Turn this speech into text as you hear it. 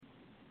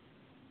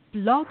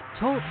Blog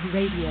Talk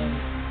Radio.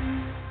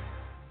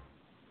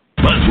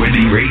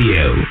 Buzzworthy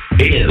Radio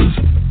is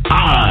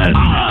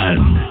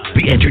on.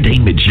 The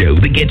entertainment show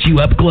that gets you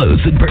up close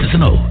and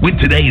personal with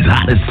today's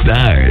hottest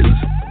stars.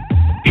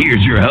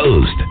 Here's your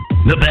host,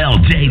 Nabel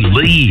J.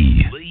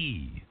 Lee.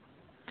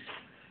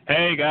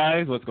 Hey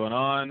guys, what's going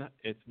on?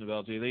 It's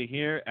Nabel J. Lee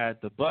here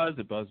at The Buzz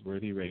at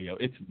Buzzworthy Radio.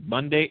 It's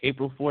Monday,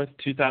 April 4th,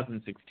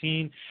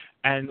 2016,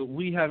 and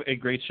we have a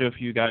great show for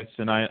you guys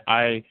tonight.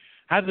 I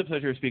had the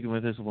pleasure of speaking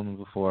with this woman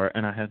before,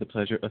 and I had the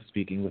pleasure of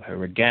speaking with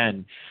her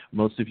again.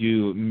 Most of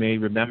you may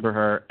remember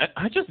her.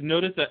 I just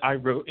noticed that I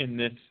wrote in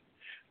this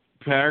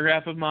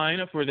paragraph of mine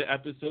for the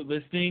episode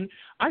listing,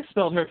 I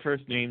spelled her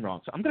first name wrong,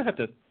 so I'm going to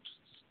have to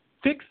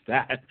fix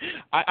that.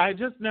 I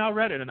just now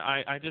read it, and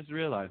I just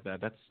realized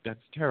that. That's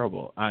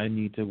terrible. I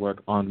need to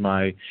work on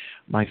my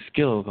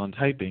skills on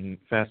typing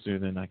faster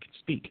than I can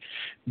speak.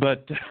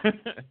 But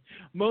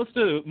most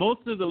of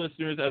the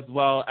listeners, as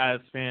well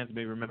as fans,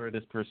 may remember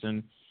this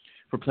person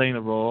for playing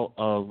the role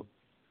of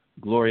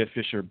Gloria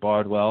Fisher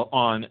Bardwell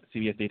on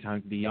CBS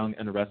Daytime's The Young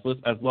and the Restless,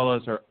 as well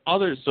as her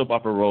other soap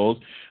opera roles,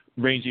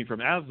 ranging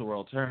from As the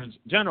World Turns,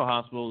 General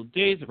Hospital,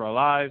 Days of Our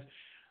Lives.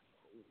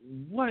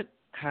 What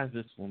has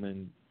this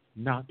woman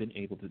not been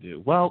able to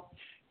do? Well,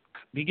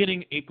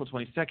 beginning April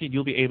 22nd,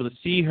 you'll be able to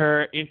see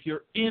her if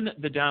you're in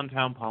the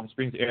downtown Palm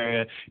Springs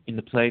area in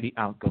the play The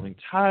Outgoing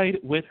Tide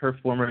with her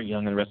former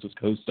Young and Restless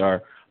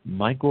co-star,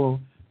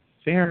 Michael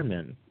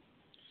Fairman.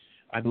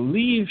 I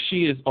believe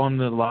she is on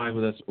the line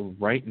with us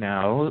right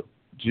now,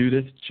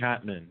 Judith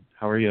Chapman.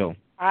 How are you?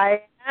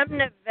 I am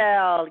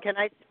Nabel. Can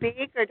I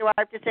speak, or do I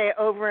have to say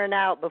over and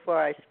out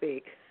before I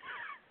speak?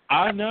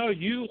 I know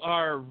you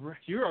are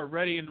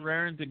ready and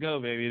raring to go,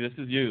 baby. This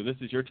is you. This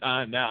is your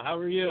time now. How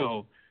are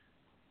you?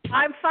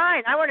 I'm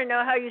fine. I want to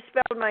know how you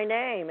spelled my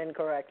name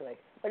incorrectly.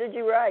 What did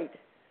you write?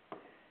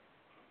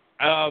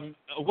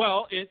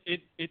 Well,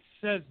 it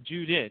says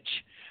Judith.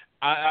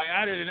 I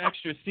added an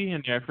extra C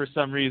in there for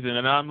some reason,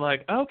 and I'm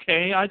like,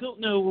 okay, I don't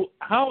know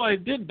how I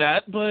did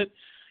that, but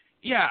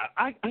yeah,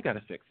 I got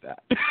to fix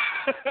that. That's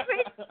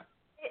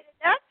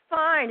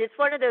fine. It's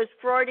one of those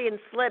Freudian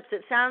slips.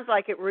 It sounds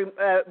like it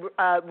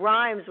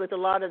rhymes with a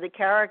lot of the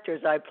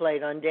characters I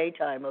played on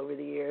Daytime over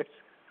the years.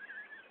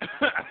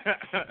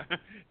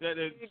 That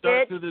it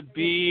starts with a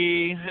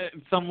B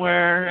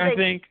somewhere, I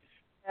think.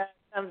 Yeah,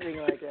 something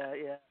like that,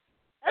 yeah.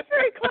 That's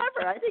very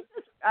clever.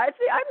 I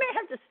may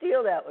have to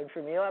steal that one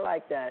from you. I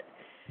like that.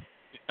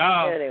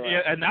 Anyway.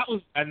 Yeah, and that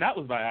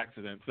was by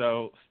accident.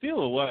 So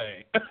steal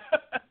away.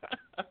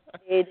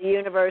 The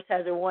universe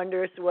has a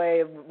wondrous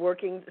way of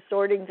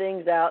sorting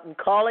things out and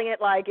calling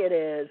it like it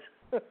is.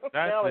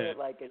 Calling it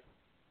like it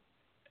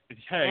is.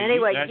 Hey,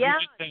 anyway, I'm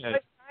so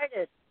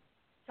excited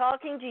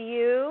talking to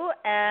you,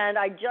 and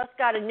I just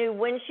got a new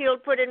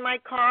windshield put in my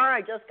car. I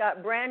just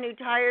got brand new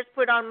tires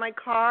put on my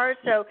car.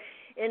 So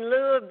in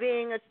lieu of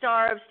being a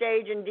star of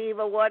stage and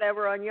diva,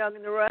 whatever, on Young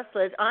and the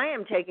Restless, I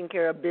am taking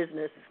care of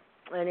business.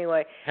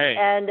 Anyway, hey,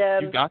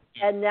 you got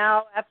to. And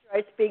now after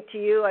I speak to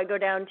you, I go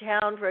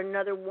downtown for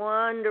another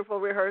wonderful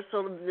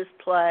rehearsal of this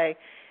play,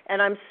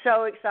 and I'm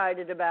so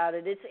excited about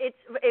it. It's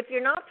if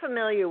you're not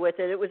familiar with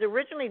it, it was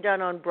originally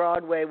done on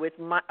Broadway with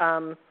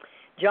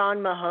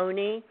John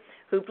Mahoney,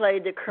 who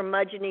played the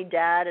curmudgeon-y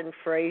dad in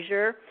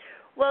Frasier.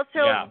 Well,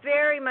 so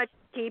very much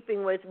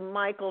keeping with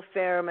Michael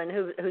Fairman,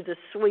 who's a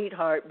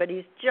sweetheart, but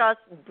he's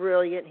just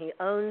brilliant. He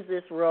owns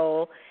this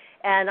role.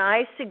 And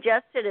I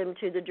suggested him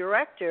to the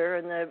director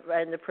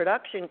and the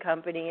production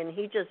company, and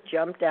he just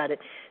jumped at it.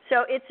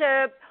 So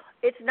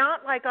it's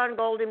not like on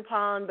Golden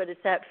Pond, but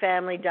it's that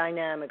family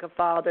dynamic, a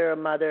father, a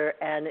mother,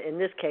 and in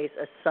this case,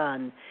 a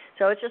son.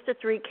 So it's just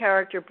a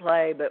 3-character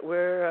play, but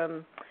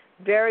we're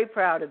very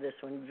proud of this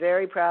one,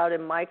 very proud.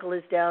 And Michael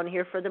is down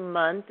here for the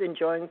month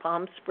enjoying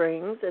Palm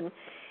Springs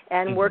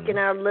and working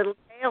our little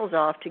tails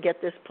off to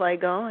get this play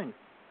going.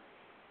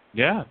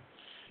 Yeah.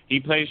 He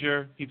plays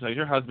your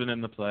husband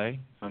in the play,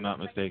 if I'm not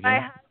mistaken. My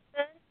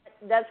husband,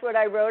 that's what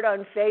I wrote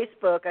on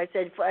Facebook. I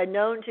said,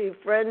 known to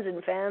friends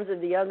and fans of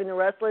The Young and the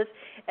Restless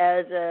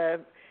as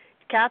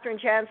Catherine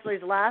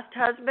Chancellor's last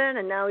husband,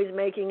 and now he's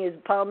making his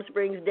Palm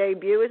Springs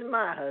debut as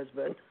my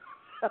husband.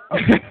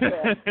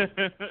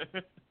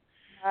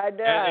 I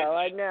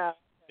know.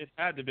 It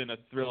had to have been a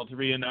thrill to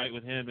reunite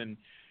with him, and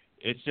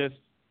it's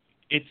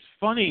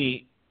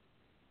funny,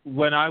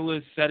 when I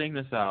was setting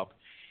this up,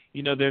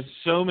 you know, there's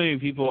so many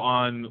people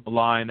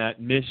online that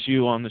miss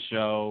you on the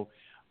show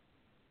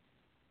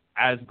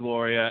as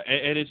Gloria,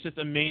 and it's just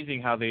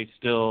amazing how they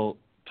still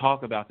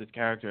talk about this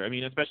character. I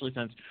mean, especially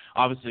since,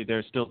 obviously,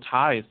 there's still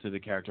ties to the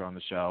character on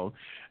the show,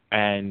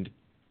 and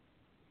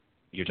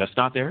you're just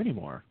not there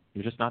anymore.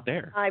 You're just not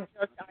there. I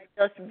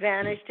just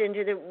vanished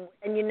into the,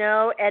 and you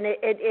know, and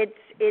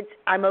it's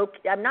I'm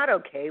not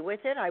okay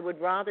with it. I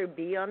would rather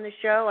be on the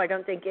show. I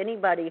don't think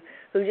anybody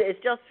who is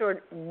just sort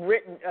of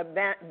written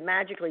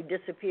magically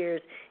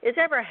disappears is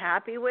ever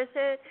happy with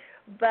it.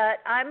 But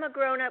I'm a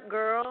grown-up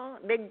girl,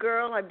 big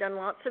girl. I've done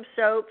lots of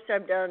soaps.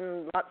 I've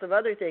done lots of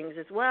other things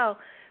as well.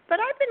 but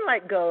I've been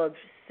let go of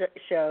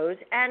shows,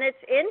 and it's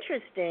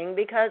interesting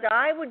because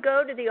I would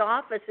go to the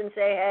office and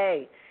say,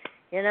 hey,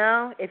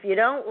 if you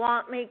don't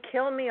want me,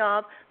 kill me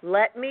off,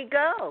 let me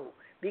go,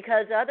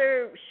 because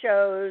other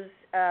shows,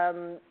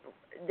 I'm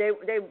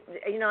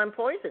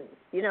poisoned,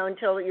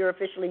 until you're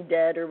officially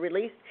dead or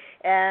released,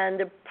 and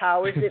the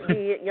powers that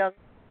be at Young,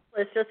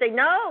 let's just say,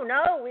 no,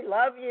 we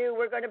love you,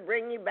 we're going to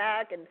bring you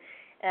back,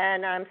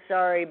 and I'm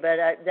sorry, but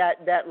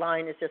that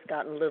line has just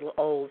gotten a little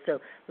old. So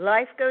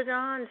life goes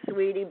on,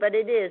 sweetie, but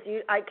it is.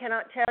 I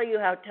cannot tell you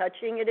how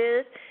touching it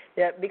is,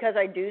 that because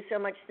I do so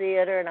much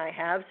theater and I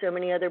have so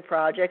many other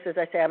projects. As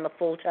I say, I'm a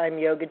full-time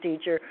yoga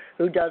teacher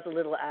who does a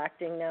little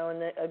acting now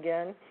and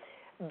again.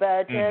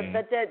 But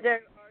there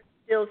are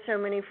still so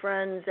many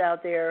friends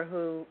out there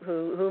who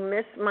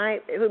miss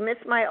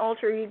my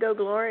alter ego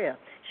Gloria.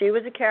 She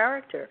was a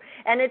character,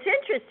 and it's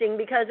interesting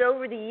because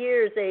over the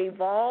years they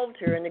evolved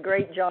her. And the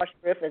great Josh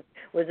Griffith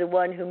was the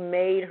one who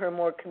made her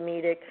more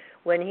comedic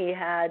when he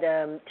had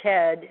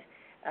Ted.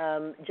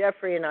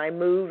 Jeffrey and I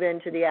move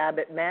into the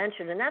Abbott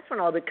Mansion, and that's when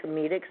all the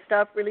comedic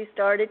stuff really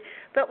started.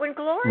 But when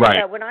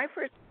Gloria, when I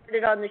first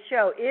started on the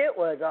show, it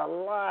was a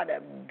lot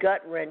of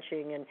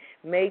gut-wrenching and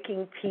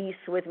making peace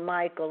with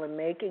Michael and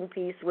making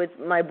peace with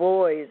my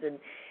boys.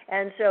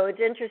 And so it's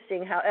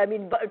interesting how,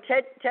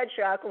 Ted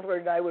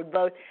Shackelford and I would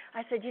both,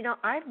 I said,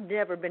 I've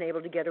never been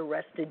able to get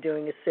arrested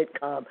doing a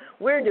sitcom.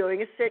 We're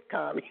doing a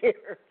sitcom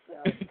here.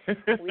 So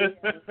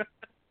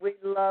we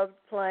loved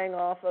playing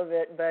off of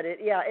it, but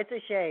it's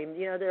a shame.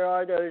 There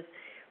are those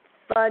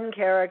fun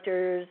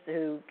characters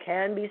who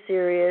can be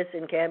serious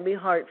and can be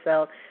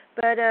heartfelt,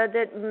 but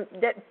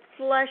that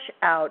flesh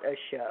out a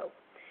show.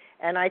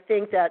 And I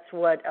think that's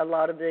what a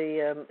lot of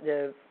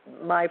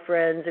my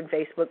friends and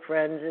Facebook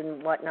friends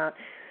and whatnot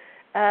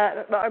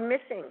are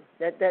missing.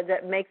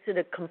 That makes it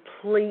a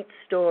complete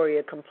story,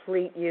 a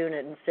complete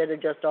unit, instead of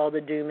just all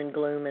the doom and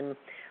gloom and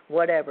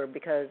whatever.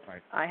 Because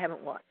I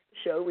haven't watched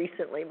the show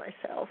recently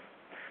myself.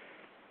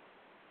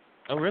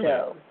 Oh, really?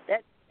 So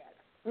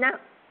no,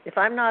 if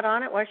I'm not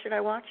on it, why should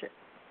I watch it?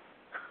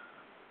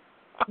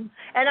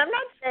 And I'm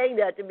not saying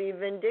that to be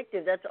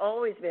vindictive. That's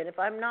always been. If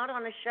I'm not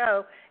on a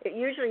show, it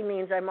usually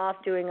means I'm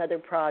off doing other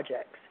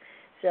projects.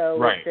 So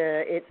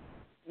it's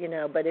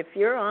but if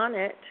you're on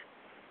it,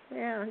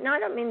 no, I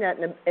don't mean that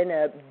in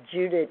a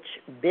Judith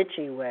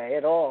bitchy way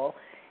at all.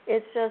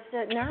 It's just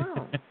that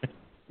no,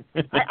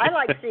 I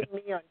like seeing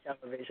me on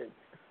television.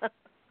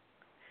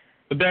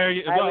 And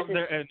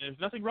there's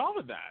nothing wrong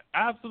with that.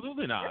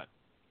 Absolutely not.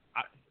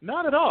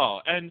 Not at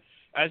all. And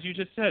as you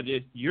just said,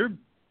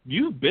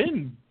 you've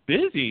been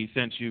busy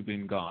since you've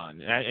been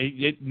gone.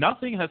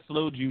 Nothing has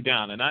slowed you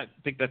down, and I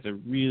think that's a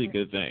really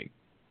good thing.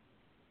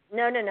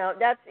 No.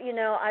 That's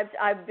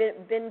I've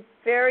been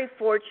very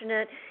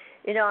fortunate.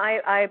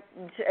 I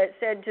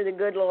said to the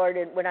good Lord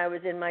when I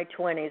was in my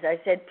 20s, I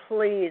said,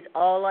 please,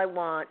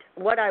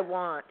 what I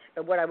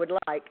would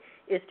like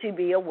is to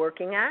be a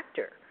working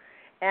actor.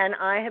 And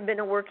I have been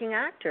a working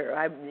actor.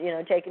 I've,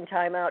 taken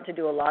time out to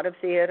do a lot of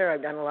theater.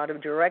 I've done a lot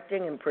of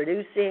directing and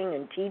producing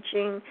and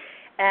teaching.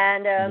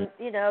 And,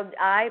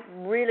 I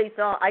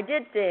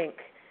did think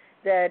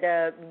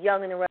that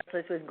Young and the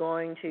Restless was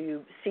going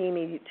to see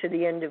me to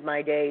the end of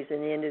my days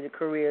and the end of the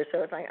career. So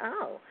it's like,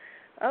 oh,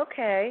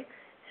 okay.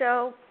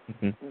 So,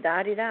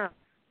 da-di-da.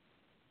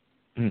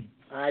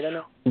 I don't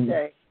know what to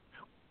say.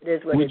 It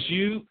is what it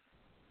is.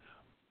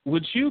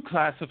 Would you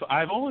classify,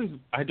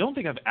 I don't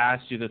think I've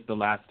asked you this the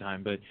last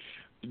time, but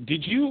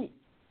did you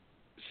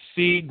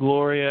see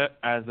Gloria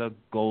as a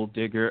gold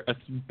digger,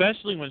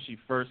 especially when she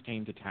first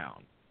came to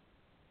town?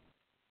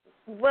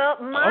 Well,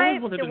 I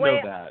always wanted to know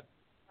that.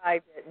 I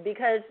did,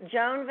 because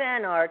Joan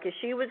Van Ark, as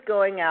she was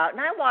going out, and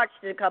I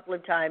watched it a couple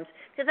of times,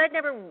 because I'd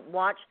never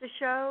watched the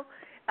show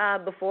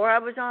before I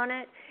was on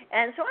it,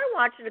 and so I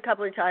watched it a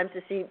couple of times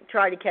to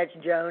try to catch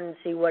Joan and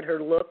see what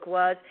her look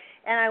was.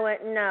 And I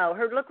went, no,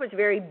 her look was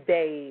very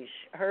beige.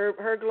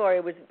 Her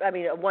Gloria was,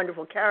 a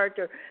wonderful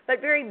character,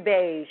 but very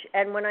beige.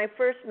 And when I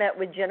first met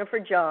with Jennifer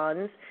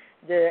Johns,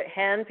 the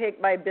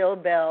handpicked by Bill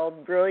Bell,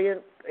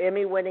 brilliant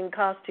Emmy-winning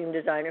costume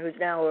designer who's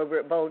now over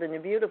at Bold and the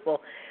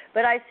Beautiful,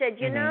 but I said,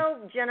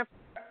 Jennifer,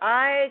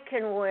 I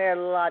can wear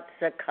lots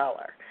of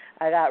color.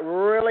 I got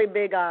really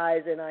big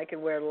eyes, and I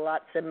can wear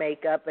lots of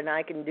makeup, and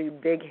I can do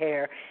big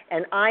hair.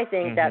 And I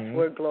think that's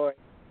where Gloria.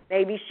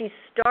 Maybe she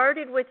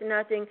started with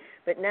nothing,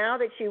 but now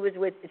that she's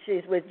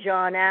with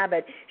John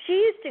Abbott, she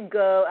used to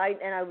go,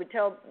 and I would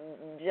tell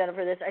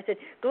Jennifer this, I said,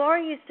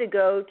 Gloria used to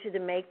go to the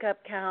makeup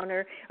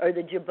counter or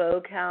the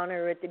Jabot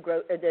counter at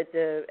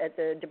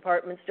the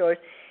department stores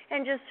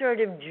and just sort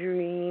of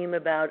dream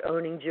about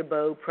owning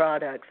Jabot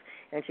products.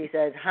 And she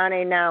says,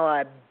 honey, now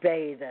I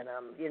bathe in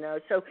them,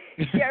 So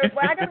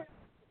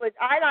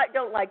I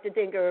don't like to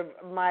think of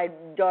my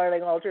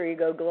darling alter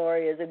ego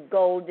Gloria as a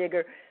gold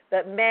digger,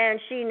 but man,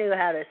 she knew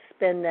how to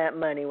spend that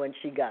money when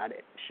she got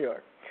it,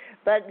 sure.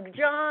 But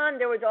John,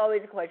 there was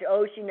always a question,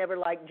 oh, she never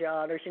liked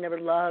John or she never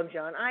loved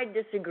John. I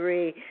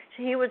disagree.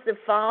 He was the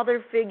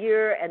father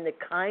figure and the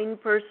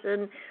kind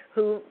person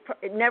who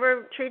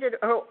never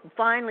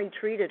finally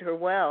treated her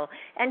well.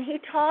 And he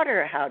taught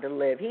her how to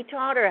live. He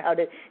taught her how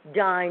to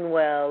dine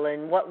well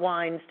and what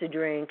wines to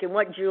drink and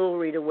what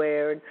jewelry to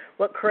wear and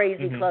what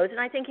crazy clothes. And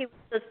I think he was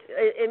just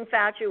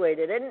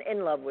infatuated and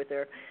in love with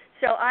her.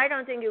 So I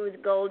don't think it was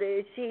gold.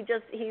 He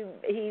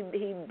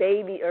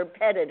baby or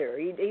petted her.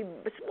 He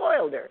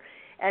spoiled her,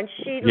 and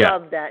she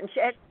loved that.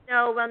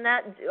 And when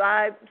that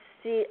I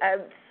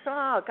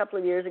saw a couple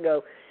of years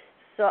ago,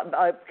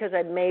 because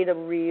I made a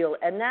reel,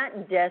 and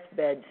that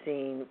deathbed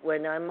scene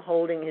when I'm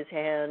holding his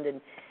hand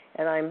and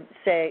I'm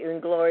saying,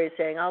 and Gloria's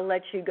saying, I'll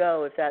let you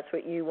go if that's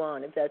what you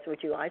want, if that's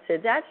what you want. I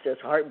said, that's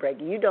just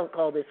heartbreaking. You don't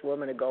call this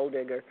woman a gold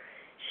digger.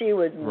 She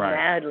was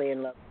madly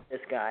in love with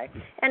this guy.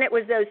 And it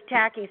was those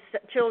tacky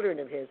children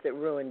of his that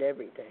ruined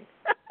everything.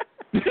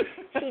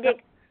 She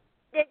did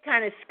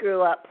kind of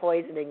screw up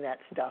poisoning that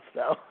stuff,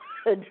 though.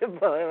 It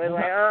was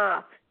like,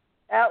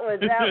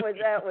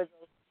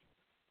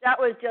 that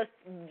was just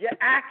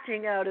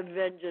acting out of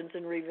vengeance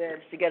and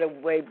revenge to get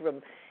away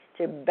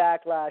to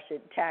backlash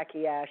at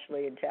Tacky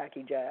Ashley and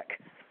Tacky Jack,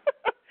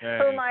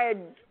 whom I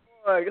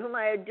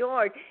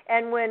adored.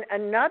 And when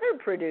another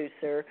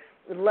producer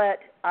let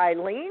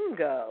Eileen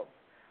go,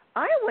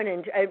 I went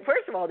into,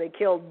 first of all, they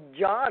killed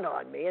John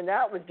on me, and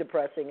that was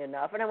depressing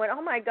enough. And I went,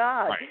 oh, my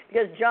God. Right.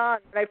 Because John,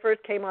 when I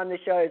first came on the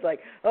show, he was like,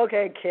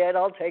 okay, kid,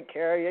 I'll take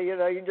care of you. You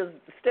know, you just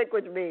stick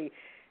with me.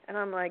 And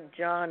I'm like,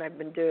 John, I've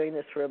been doing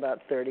this for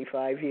about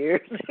 35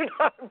 years. You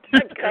know, I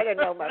kind of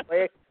know my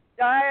way.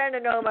 Dying to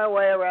know my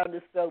way around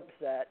a soap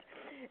set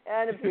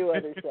and a few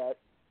other sets.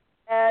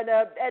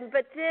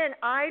 But then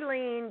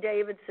Eileen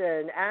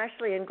Davidson,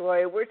 Ashley, and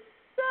Gloria were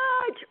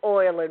such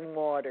oil and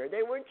water.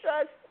 They were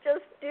just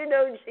you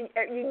know,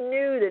 you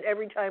knew that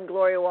every time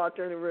Gloria walked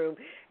in the room,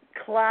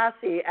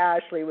 classy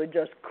Ashley would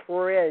just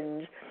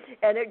cringe,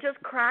 and it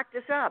just cracked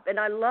us up. And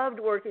I loved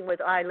working with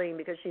Eileen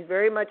because she's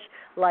very much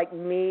like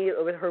me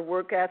with her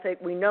work ethic.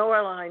 We know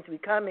our lines. We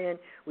come in,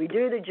 we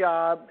do the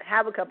job,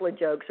 have a couple of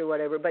jokes or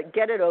whatever, but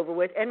get it over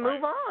with and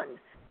move on.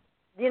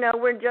 You know,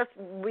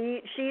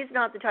 she's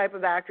not the type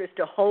of actress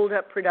to hold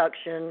up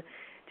production,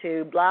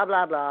 to blah,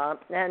 blah, blah,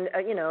 and,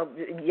 you know,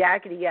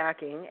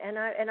 yakety-yakking, and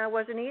I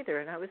wasn't either.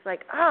 And I was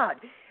like, odd.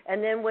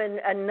 And then when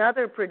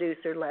another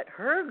producer let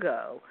her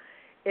go,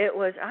 it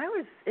was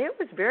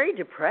very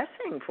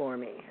depressing for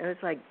me. And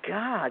it's like,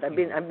 God, I've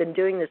been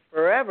doing this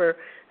forever,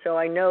 so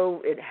I know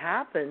it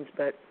happens,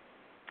 but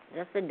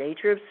that's the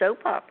nature of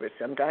soap operas.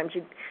 Sometimes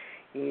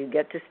you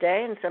get to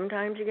stay, and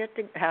sometimes you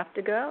have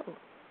to go.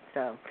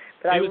 So,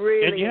 but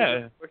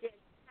Jack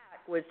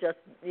was just,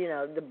 you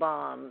know, the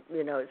bomb.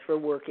 You know, it's for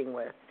working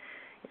with,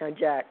 you know,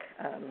 Jack,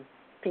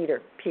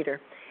 Peter,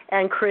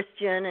 and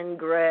Christian and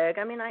Greg.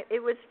 I mean,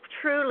 it was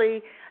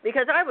truly,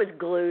 because I was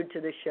glued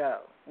to the show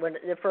when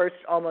the first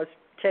almost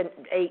 9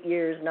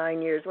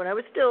 years when I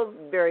was still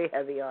very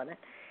heavy on it,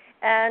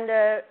 and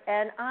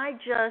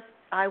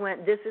I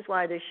went, this is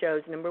why this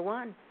show's number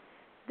one.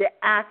 The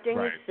acting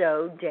is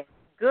so damn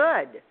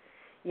good.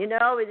 You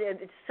know,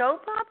 it's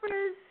soap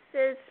operas,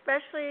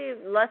 especially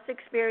less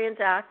experienced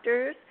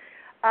actors,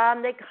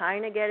 they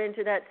kind of get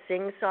into that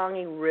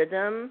sing-songy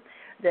rhythm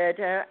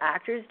that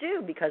actors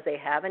do because they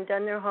haven't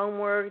done their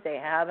homework, they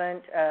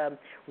haven't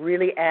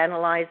really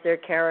analyzed their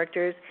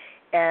characters.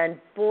 And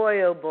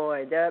boy, oh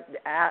boy, the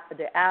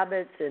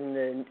Abbotts and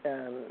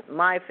the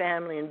My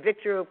Family and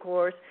Victor, of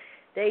course,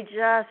 they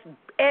just,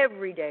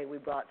 every day we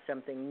brought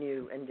something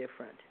new and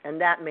different. And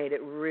that made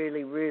it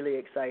really, really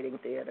exciting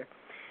theater.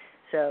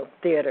 So,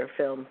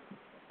 film.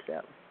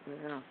 So,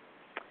 yeah.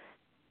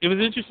 It was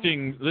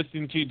interesting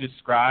listening to you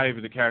describe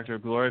the character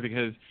of Gloria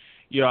because,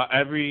 you know,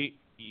 I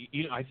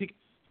think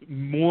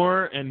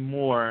more and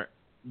more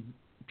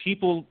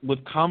people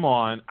would come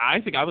on. I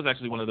think I was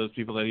actually one of those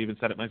people that even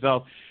said it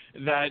myself,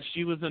 that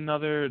she was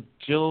another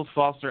Jill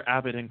Foster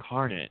Abbott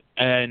incarnate.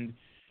 And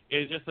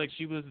it's just like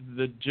she was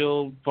the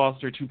Jill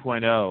Foster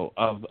 2.0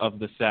 of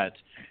the set.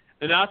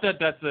 And not that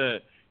that's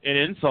an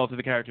insult to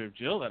the character of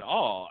Jill at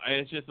all.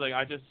 It's just like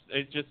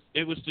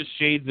it was just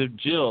shades of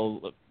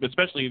Jill,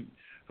 especially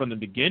from the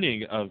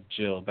beginning of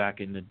Jill back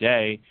in the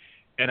day.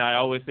 And I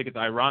always think it's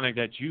ironic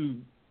that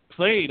you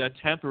played a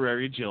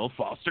temporary Jill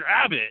Foster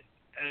Abbott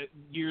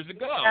years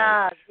ago.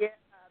 Yeah.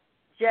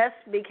 Jess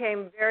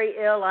became very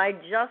ill.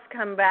 I'd just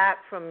come back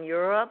from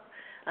Europe.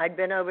 I'd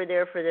been over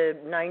there for the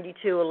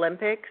 92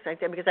 Olympics, I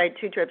think, because I had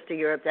 2 trips to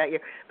Europe that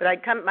year. But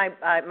I'd come.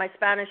 My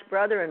Spanish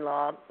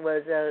brother-in-law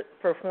was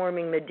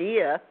performing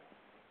Medea,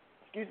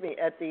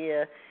 at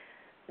the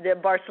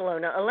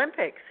Barcelona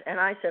Olympics, and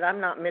I said, I'm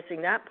not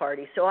missing that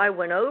party. So I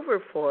went over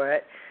for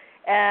it,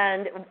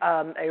 and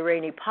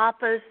Irene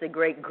Pappas, the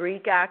great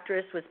Greek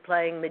actress, was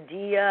playing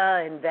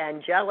Medea, and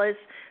Vangelis,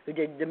 who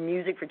did the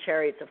music for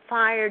Chariots of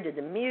Fire, did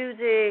the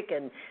music,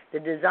 and the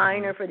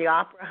designer for the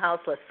Opera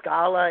House La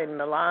Scala in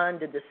Milan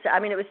did it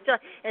was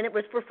just, and it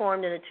was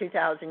performed in a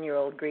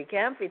 2,000-year-old Greek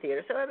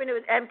amphitheater. So, it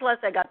was, and plus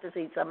I got to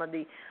see some of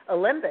the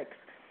Olympics.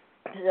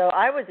 So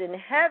I was in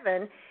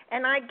heaven,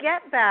 and I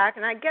get back,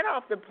 and I get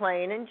off the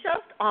plane, and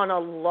just on a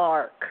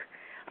lark,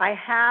 I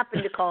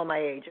happened to call my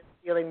agent,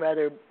 feeling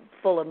rather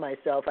full of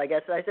myself, I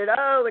guess. And I said,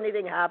 oh,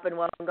 anything happened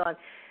while I'm gone?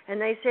 And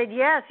they said,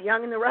 yes,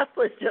 Young and the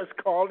Restless just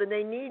called, and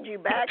they need you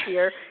back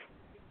here.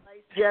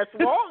 Jess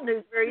Walton,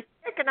 who's very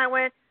sick. And I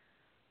went,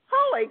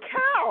 holy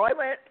cow. I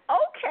went,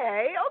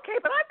 okay,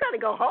 but I've got to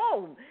go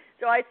home.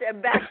 So I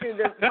said, back to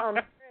the Palm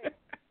Springs.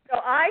 So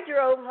I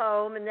drove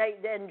home, and they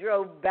then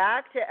drove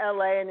back to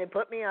L.A., and they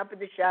put me up at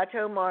the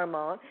Chateau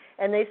Marmont.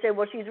 And they said,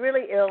 well, she's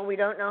really ill. We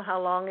don't know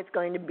how long it's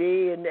going to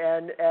be. And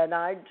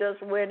I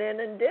just went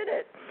in and did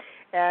it.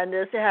 And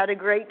just had a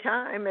great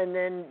time. And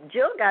then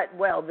Jill got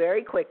well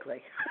very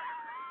quickly.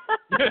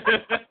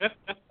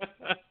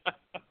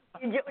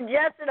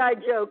 Jess and I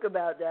joke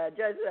about that.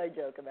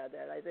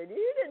 I said,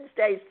 you didn't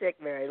stay sick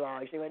very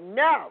long. She went,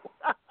 no.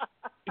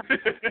 She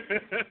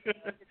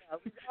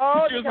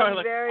was probably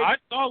like, I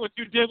saw what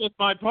you did with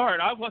my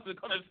part. I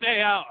wasn't going to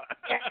stay out.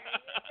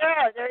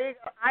 Yeah, there you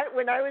go.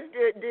 When I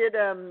did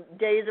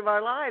Days of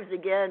Our Lives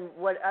again,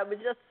 I was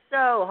just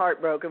so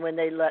heartbroken when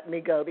they let me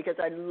go because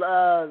I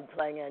loved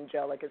playing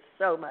Angelica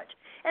so much.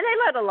 And they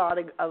let a lot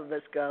of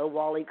us go.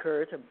 Wally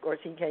Kurth, of course,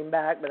 he came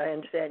back, but I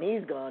understand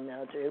he's gone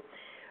now too.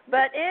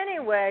 But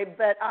anyway,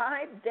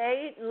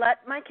 they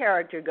let my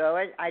character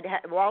go.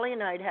 Wally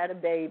and I had a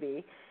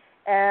baby,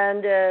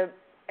 and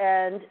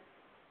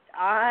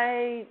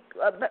I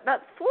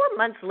about 5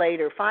 months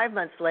later,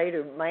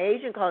 my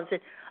agent called and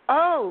said,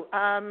 "Oh,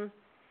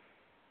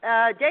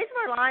 Days of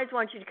Our Lives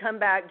wants you to come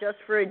back just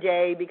for a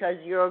day because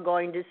you're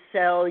going to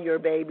sell your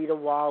baby to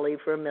Wally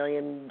for $1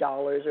 million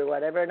or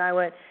whatever." And I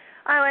went,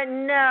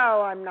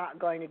 no, I'm not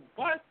going to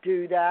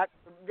do that.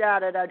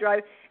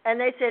 Drive. And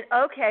they said,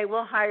 okay,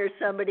 we'll hire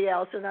somebody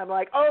else. And I'm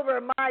like,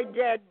 over my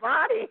dead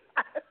body.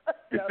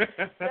 so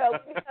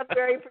I'm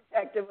very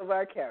protective of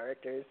our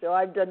characters. So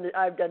I've done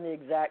the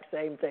exact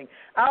same thing.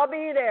 I'll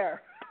be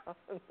there.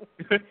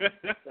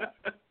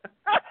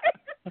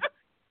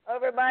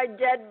 Over my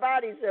dead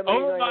body.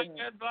 Over my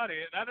dead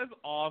body. That is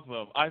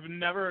awesome. I've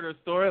never heard a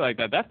story like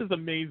that. That is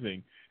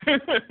amazing.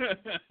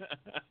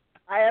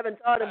 I haven't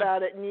thought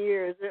about it in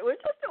years. It was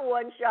just a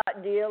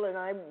one-shot deal, and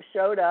I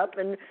showed up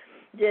and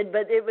did.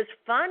 But it was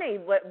funny.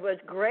 What was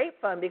great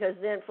fun because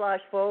then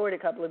flash forward a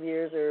couple of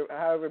years or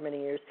however many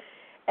years,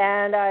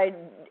 and I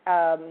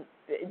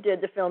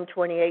did the film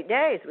 28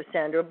 Days with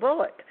Sandra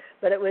Bullock.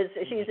 But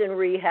she's in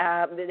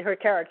rehab. Her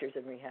character's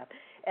in rehab,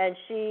 and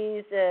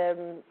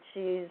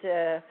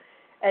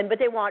but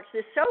they watched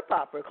this soap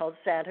opera called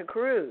Santa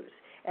Cruz,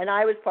 and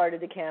I was part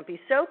of the campy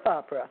soap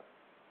opera.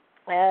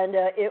 And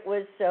it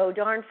was so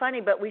darn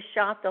funny, but we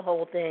shot the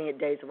whole thing at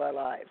Days of Our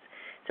Lives.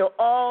 So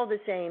all the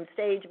same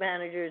stage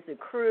managers, the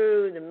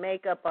crew, the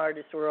makeup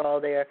artists were all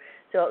there.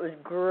 So it was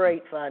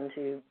great fun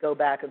to go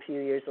back a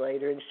few years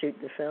later and shoot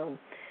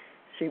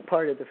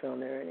part of the film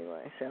there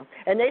anyway. So,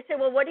 and they said,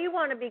 well, what do you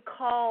want to be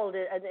called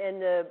in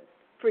the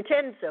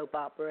pretend soap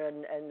opera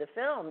and the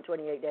film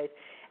 28 Days?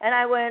 And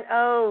I went,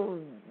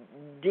 oh,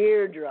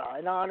 Deirdre,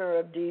 in honor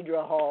of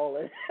Deidre Hall.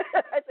 And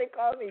I said,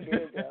 call me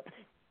Deirdre.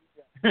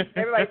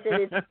 Everybody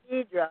said it's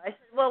Deidre. I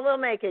said, well, we'll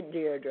make it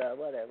Deirdre,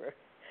 whatever.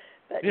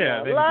 But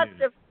yeah, lots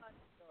of fun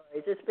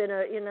stories. It's been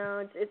a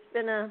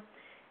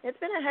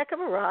heck of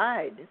a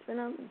ride. It's been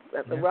a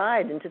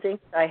ride, and to think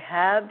I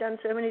have done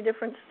so many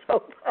different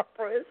soap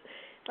operas.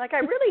 Like I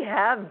really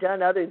have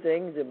done other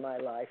things in my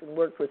life and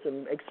worked with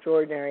some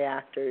extraordinary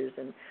actors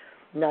and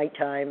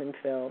nighttime and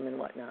film and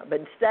whatnot.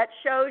 But that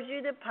shows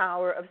you the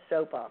power of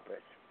soap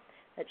operas.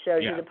 That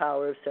shows you the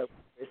power of soap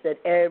operas, that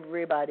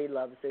everybody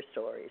loves their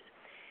stories.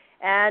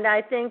 And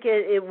I think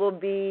it will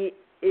be,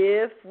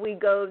 if we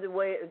go the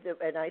way,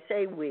 and I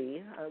say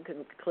we, I'll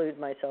include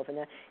myself in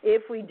that,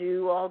 if we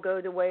do all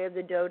go the way of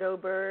the dodo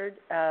bird,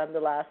 the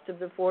last of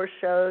the 4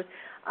 shows,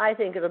 I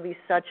think it'll be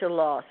such a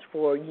loss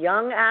for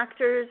young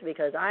actors,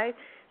 because I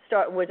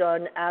was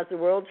on As the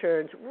World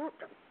Turns.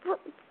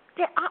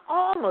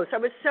 I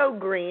was so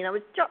green. I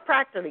was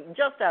practically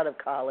just out of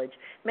college,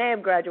 may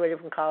have graduated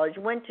from college,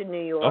 went to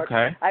New York.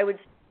 Okay. I would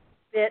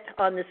sit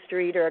on the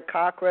street or a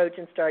cockroach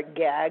and start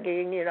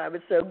gagging. I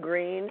was so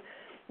green.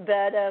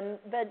 But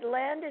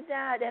landed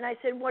that, and I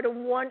said, what a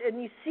wonder.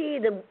 And you see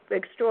the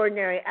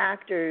extraordinary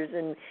actors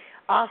and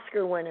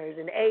Oscar winners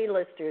and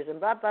A-listers and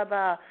blah, blah,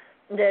 blah,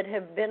 that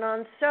have been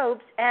on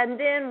soaps, and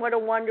then what a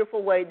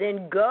wonderful way,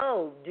 then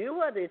go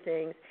do other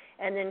things,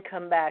 and then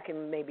come back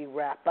and maybe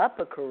wrap up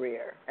a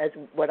career, as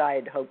what I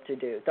had hoped to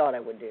do, thought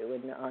I would do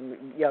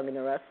on Young and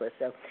the Restless.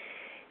 So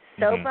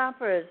soap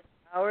operas,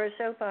 power of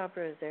soap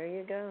operas, there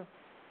you go.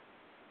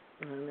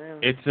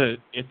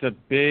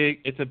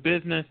 It's a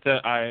business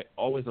that I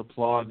always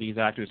applaud these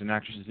actors and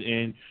actresses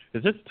in,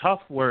 because it's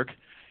tough work.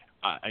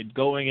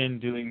 Going in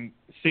doing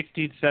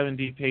 60 to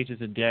 70 pages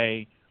a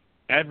day,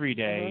 every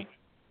day,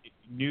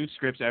 new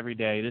scripts every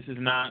day. This is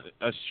not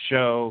a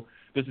show.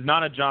 This is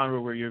not a genre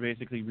where you're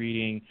basically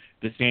reading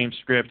the same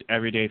script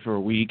every day for a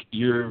week.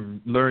 You're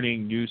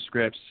learning new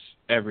scripts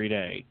every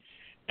day,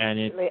 and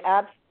it's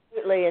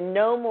Absolutely, and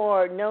no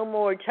more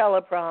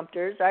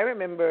teleprompters. I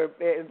remember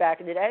back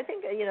in the day. I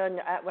think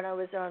when I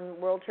was on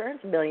World Turns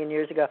a million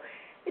years ago,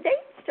 they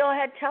still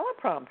had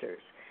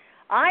teleprompters.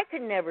 I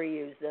could never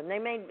use them. They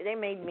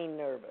made me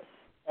nervous.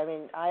 I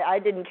mean, I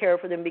didn't care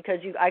for them because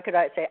I could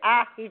say,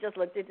 he just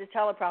looked at the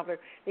teleprompter,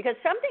 because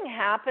something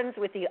happens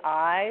with the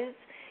eyes.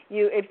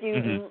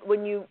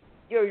 When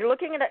you're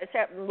looking at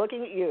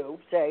you,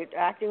 say,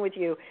 acting with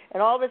you,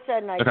 and all of a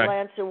sudden I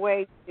glance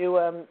away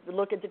to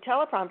look at the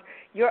teleprompter,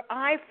 your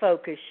eye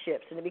focus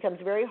shifts, and it becomes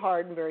very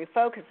hard and very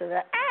focused. And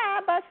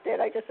busted,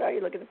 I just saw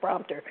you look at the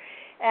prompter.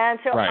 And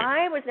so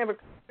I was never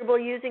comfortable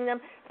using them,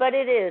 but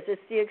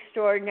it's the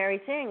extraordinary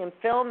thing. And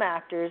film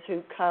actors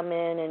who come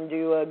in and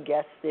do a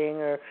guesting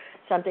or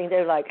something,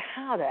 they're like,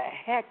 how the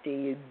heck do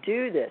you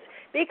do this?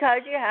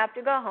 Because you have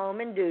to go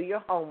home and do your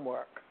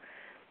homework.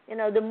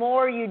 The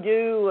more you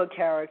do a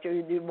character,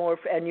 you do more,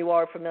 and you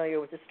are familiar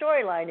with the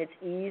storyline, it's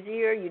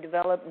easier. You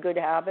develop good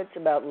habits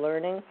about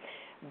learning.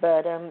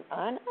 But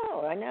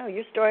I know,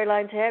 your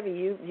storyline's heavy.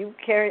 You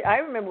carry. I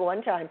remember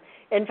one time,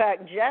 in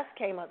fact, Jess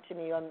came up to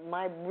me on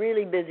my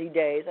really busy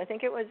days. I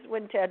think it was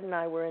when Ted and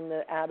I were in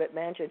the Abbott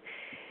Mansion.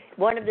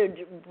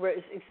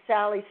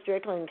 Sally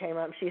Strickland came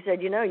up. She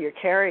said, you're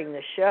carrying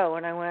the show.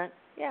 And I went,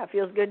 yeah, it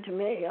feels good to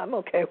me. I'm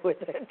okay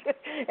with it.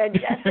 And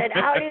Jess said,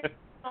 how do you...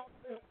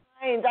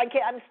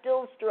 I'm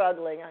still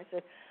struggling. I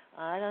said,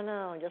 I don't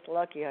know. I'm just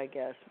lucky, I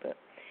guess. But,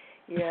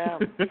 yeah.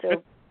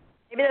 So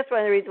maybe that's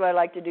one of the reasons why I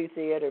like to do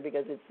theater,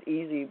 because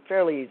it's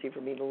fairly easy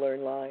for me to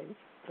learn lines,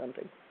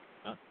 something.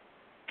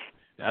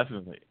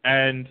 Definitely.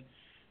 And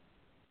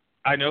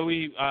I know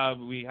we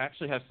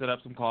actually have set up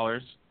some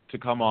callers to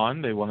come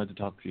on. They wanted to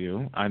talk to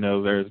you. I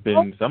know there's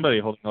been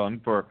somebody holding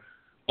on for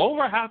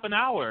over half an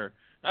hour.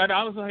 And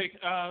I was like,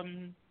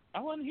 I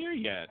wasn't here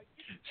yet.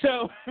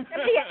 So...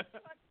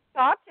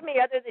 Talk to me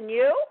other than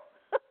you?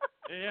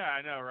 Yeah,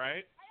 I know,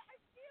 right?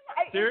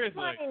 Seriously.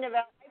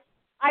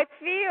 I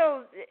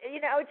feel,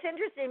 it's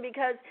interesting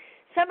because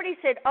somebody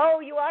said,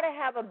 you ought to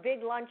have a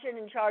big luncheon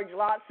and charge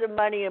lots of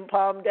money in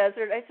Palm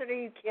Desert. I said, are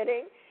you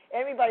kidding?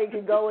 Anybody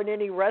could go in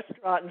any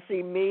restaurant and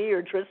see me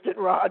or Tristan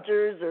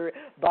Rogers or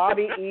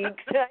Bobby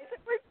Eakes. I said,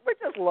 we're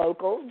just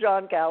locals,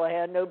 John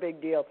Callahan, no big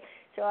deal.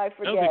 So I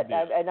forget,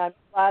 and I'm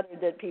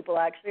flattered that people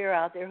actually are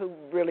out there who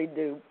really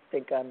do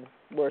think I'm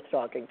worth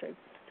talking to.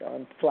 So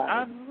I'm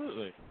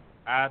flattered.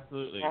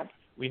 Absolutely.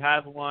 We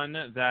have one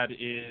that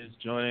is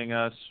joining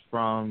us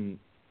from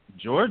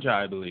Georgia,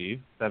 I believe,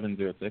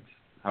 706.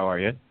 How are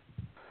you?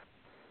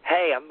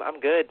 Hey, I'm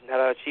good. How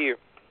about you?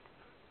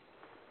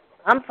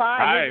 I'm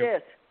fine. Hi. Who's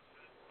this?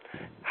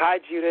 Hi,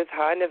 Judith.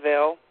 Hi,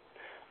 Neville.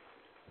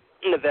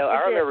 Neville, I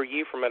remember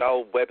you from an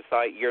old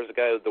website years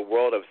ago, the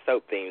World of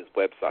Soap Themes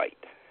website.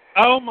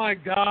 Oh my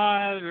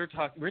God,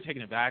 we're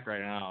taking it back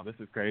right now. This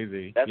is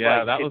crazy. That's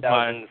that was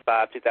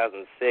 2005,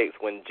 2006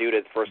 when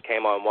Judith first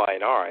came on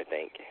Y&R, I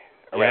think.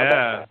 Around that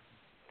time.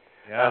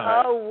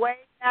 Yeah. Oh, way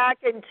back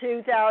in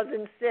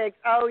 2006.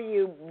 Oh,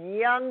 you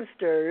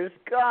youngsters.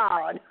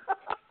 God.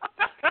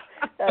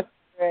 That's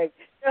great.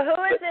 So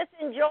who is this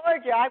in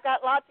Georgia? I've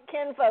got lots of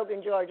kinfolk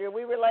in Georgia. Are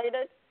we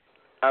related?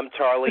 I'm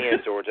Charlie in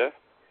Georgia.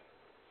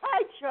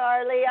 Hi,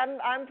 Charlie.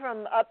 I'm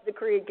from up the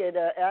creek.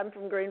 I'm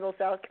from Greenville,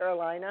 South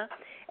Carolina.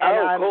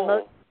 And cool.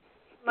 Most of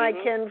my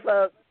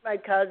kinfolk, my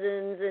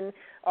cousins, and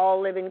all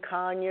live in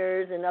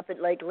Conyers and up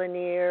at Lake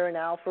Lanier and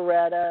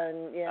Alpharetta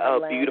and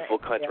Atlanta. Beautiful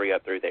country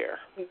up through there.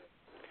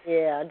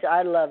 Yeah,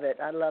 I love it.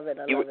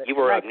 You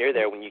were up near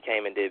there when you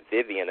came and did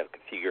Vivian a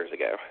few years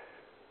ago.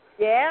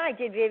 Yeah, I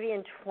did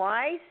Vivian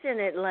twice in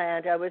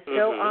Atlanta. I was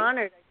so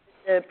honored.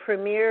 I did the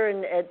premiere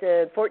at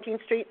the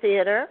 14th Street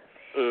Theater,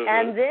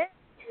 and then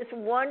this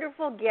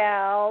wonderful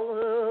gal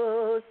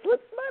who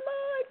slips my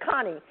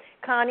mind,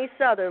 Connie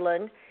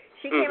Sutherland.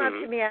 She came up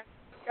to me after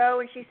the show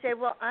and she said,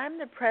 well, I'm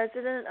the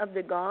president of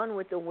the Gone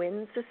with the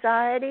Wind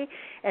Society,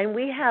 and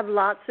we have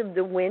lots of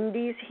the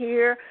Windies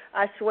here.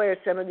 I swear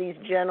some of these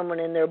gentlemen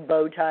in their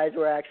bow ties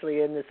were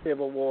actually in the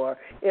Civil War.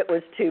 It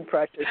was too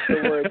precious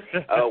for words.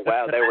 Oh,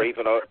 wow, they were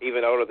even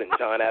older than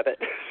John Abbott.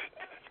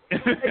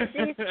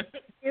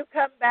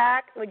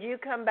 Would you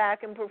come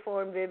back and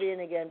perform Vivian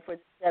again for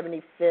the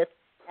 75th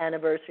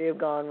anniversary of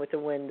Gone with the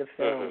Wind, the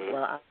film?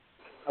 Well, I,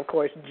 of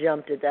course,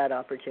 jumped at that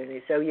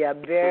opportunity. So, yeah,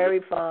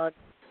 very fond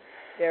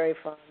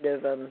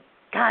of,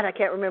 God, I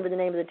can't remember the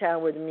name of the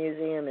town where the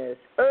museum is.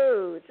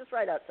 Oh, it's just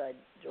right outside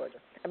Georgia.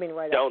 Outside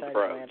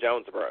Atlanta.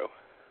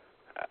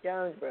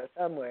 Jonesboro,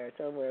 somewhere,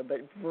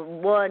 but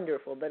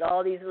wonderful. But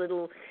all these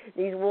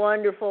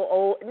wonderful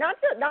old,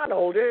 not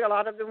older. A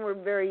lot of them were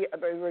very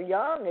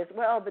young as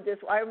well. But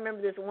I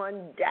remember this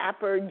one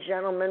dapper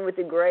gentleman with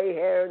the gray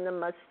hair and the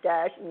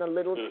mustache and the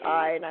little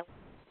tie. And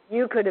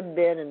you could have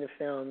been in the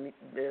film.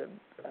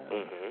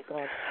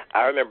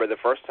 I remember the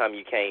first time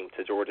you came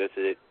to Georgia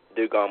to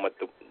do Gone with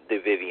the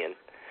Vivian,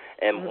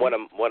 and one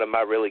of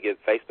my really good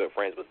Facebook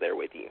friends was there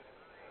with you.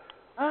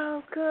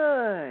 Oh,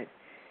 good.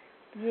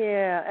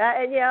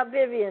 Yeah,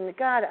 Vivian.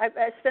 God, I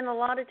spent a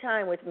lot of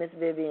time with Miss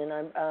Vivian.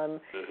 I'm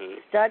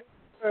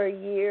for a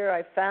year.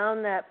 I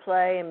found that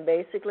play and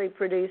basically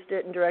produced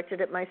it and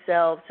directed it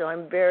myself. So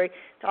I'm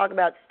talk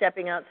about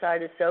stepping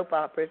outside of soap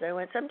operas. I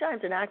went,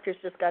 sometimes an actor's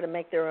just got to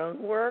make their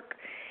own work.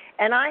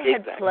 And I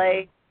had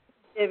played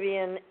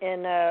Vivian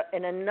in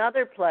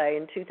another play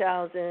in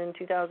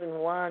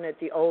 2001 at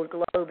the Old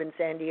Globe in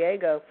San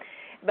Diego,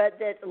 but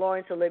that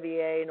Laurence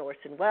Olivier and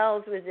Orson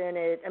Welles was in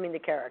it. I mean, the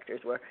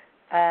characters were.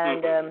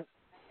 And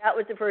that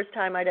was the first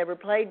time I'd ever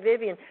played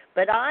Vivian.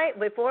 But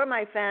before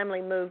my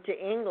family moved to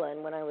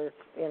England, when I was,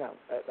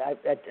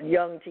 a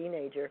young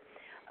teenager,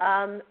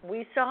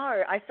 we saw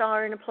her. I saw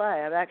her in a play.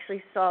 I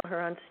actually saw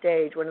her on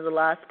stage, one of the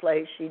last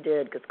plays she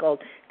did. It's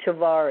called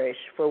Tovarish,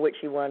 for which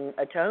she won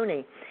a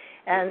Tony.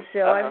 And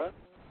so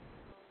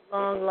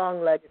I'm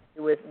long legacy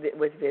with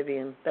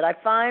Vivian. But I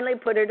finally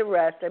put her to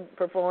rest. I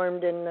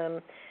performed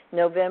in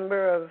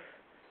November of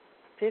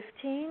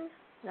 15.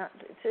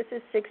 This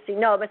is 16.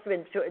 No, it must have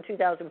been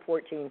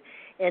 2014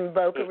 in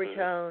Boca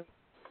Raton.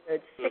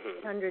 It's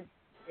 600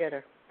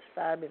 theater. It's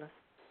fabulous.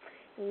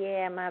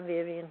 Yeah, my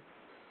Vivian.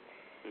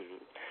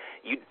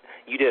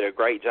 You did a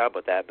great job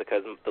with that,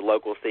 because the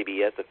local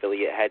CBS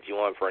affiliate had you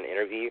on for an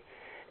interview,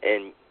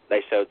 and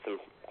they showed some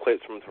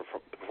clips from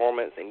the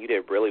performance, and you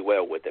did really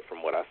well with it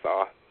from what I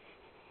saw.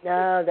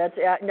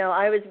 No,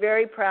 I was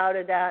very proud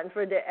of that, and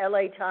for the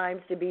LA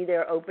Times to be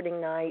there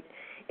opening night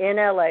in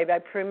LA. I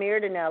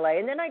premiered in LA,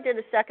 and then I did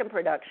a second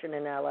production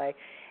in LA,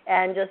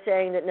 and just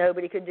saying that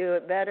nobody could do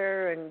it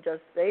better, and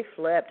just they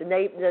flipped. And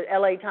the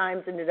LA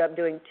Times ended up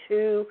doing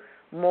 2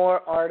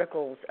 more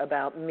articles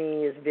about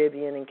me as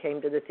Vivian, and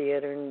came to the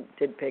theater and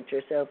did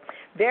pictures. So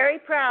very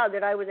proud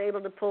that I was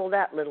able to pull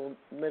that little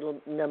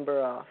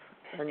number off.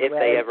 If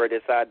they ever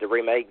decide to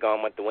remake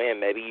Gone with the Wind,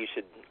 maybe you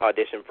should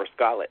audition for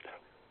Scarlett.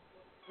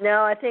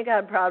 No, I think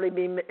I'd probably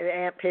be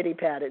Aunt Pitty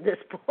Pat at this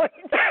point.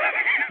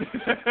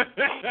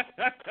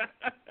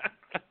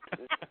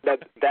 that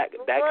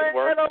could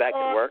work. That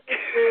could work.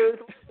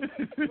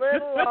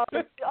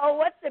 Oh,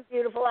 what's the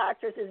beautiful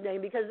actress's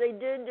name? Because they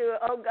did do.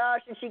 Oh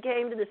gosh, and she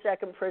came to the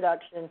second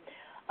production,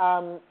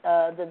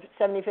 the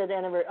 75th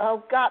anniversary.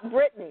 Oh God,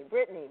 Morgan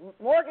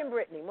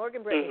Brittany.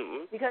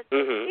 Because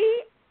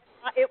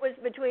it was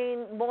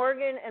between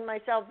Morgan and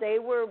myself. They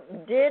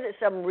did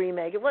some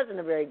remake. It wasn't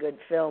a very good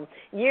film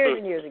years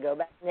and years ago,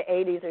 back in the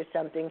 80s or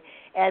something.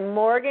 And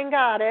Morgan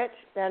got it,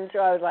 and so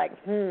I was like,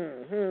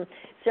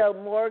 So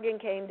Morgan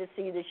came to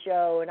see the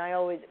show, and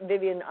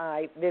Vivian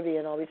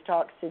always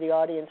talks to the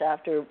audience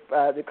after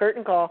the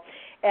curtain call,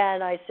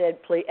 and I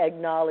said, please,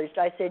 acknowledged.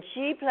 I said,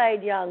 she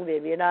played young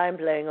Vivian, I'm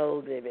playing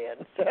old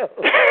Vivian. So,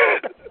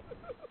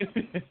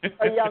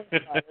 or young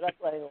Scarlett, I'm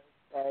playing old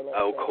Scarlett.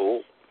 Oh,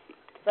 cool.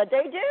 But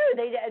they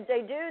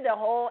do the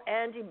whole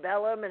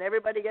antebellum, and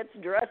everybody gets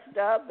dressed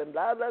up and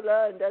blah blah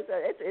blah, and does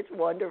that. It's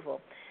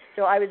wonderful.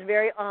 So I was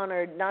very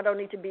honored not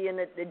only to be in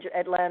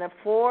Atlanta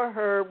for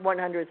her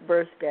 100th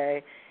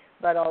birthday,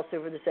 but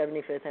also for the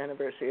 75th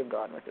anniversary of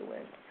Gone with the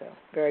Wind. So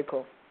very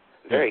cool.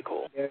 Very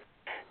cool.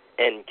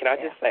 And can I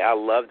just say, I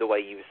love the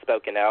way you've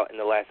spoken out in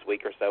the last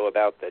week or so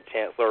about the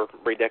Chancellor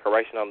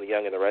redecoration on The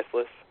Young and the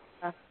Restless.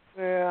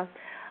 Yeah.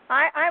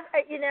 I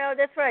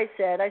that's what I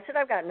said. I said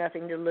I've got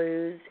nothing to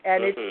lose,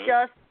 and it's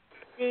just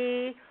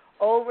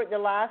over the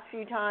last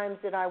few times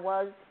that I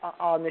was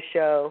on the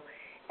show,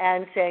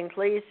 and saying,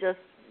 please just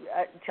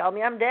tell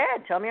me I'm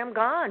dead, tell me I'm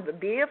gone,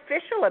 but be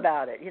official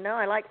about it.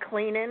 I like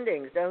clean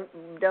endings.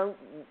 Don't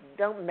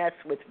mess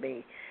with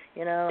me.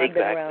 I've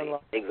been around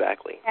long.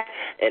 Exactly.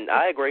 And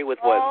I agree with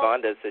what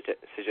Vonda's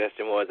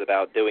suggestion was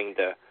about doing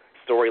the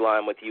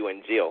storyline with you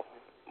and Jill.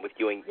 With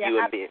you and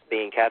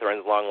being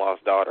Catherine's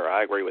long-lost daughter.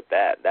 I agree with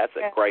that. That's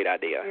a great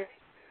idea. I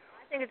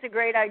think it's a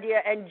great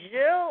idea. And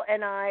Jill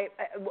and I,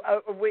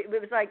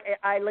 it was like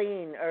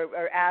Eileen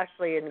or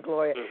Ashley and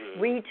Gloria.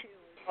 We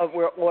two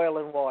were oil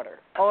and water.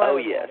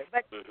 Water.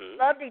 But we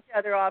loved each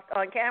other on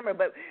camera,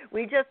 but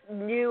we just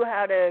knew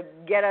how to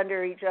get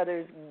under each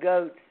other's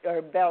goats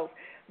or belts.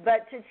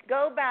 But to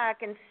go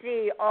back and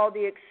see all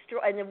the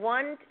and the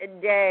one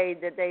day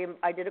that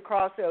I did a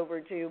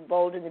crossover to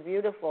Bold and the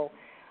Beautiful,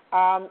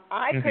 I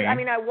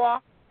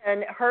walked,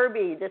 and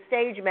Herbie, the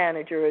stage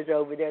manager, is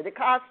over there. The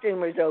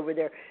costumer's over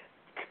there.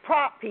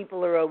 Prop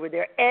people are over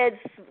there. Ed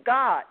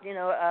Scott,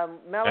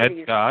 Melody's.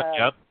 Ed Scott,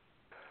 yep.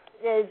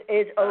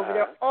 Is over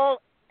there.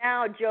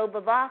 Now Joe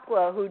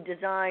Bavacqua, who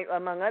designed,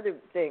 among other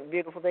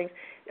beautiful things,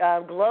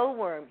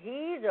 Glowworm,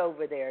 he's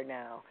over there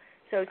now.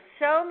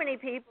 So many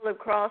people have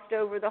crossed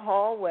over the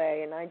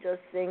hallway, and I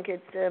just think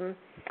it's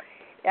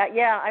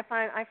I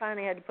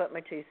finally had to put my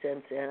 2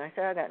 cents in. I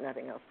said I got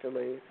nothing else to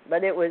lose,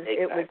 but it was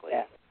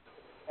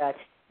that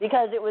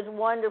because it was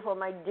wonderful.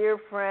 My dear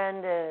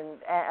friend and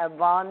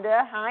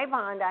Vonda, hi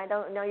Vonda. I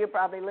don't know, you're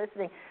probably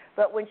listening,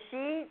 but when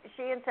she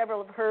and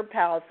several of her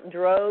pals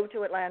drove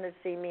to Atlanta to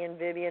see me and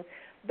Vivian,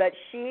 but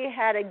she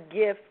had a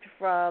gift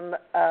from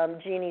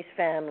Jeannie's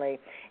family,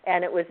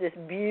 and it was this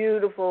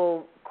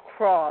beautiful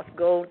cross,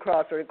 gold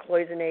cross or a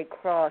cloisonné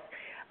cross,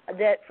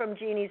 that from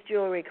Jeannie's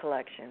jewelry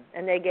collection,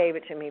 and they gave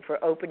it to me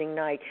for opening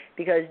night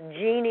because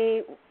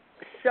Jeannie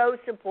so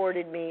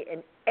supported me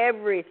in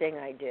everything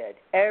I did,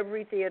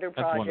 every theater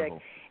project. That's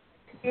wonderful.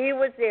 He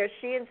was there.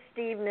 She and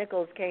Steve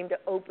Nichols came to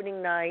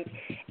opening night,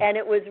 and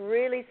it was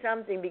really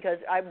something because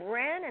I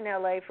ran in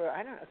L.A. for,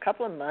 I don't know, a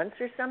couple of months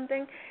or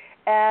something,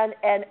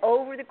 and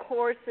over the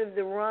course of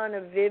the run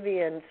of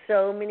Vivian,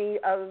 so many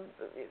of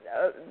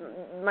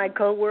my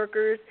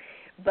coworkers,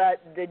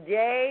 but the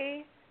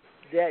day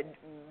that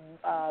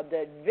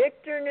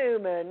Victor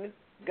Newman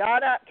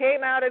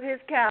came out of his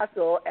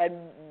castle and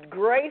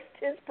graced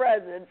his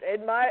presence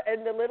in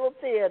the little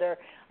theater,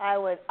 I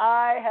went,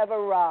 I have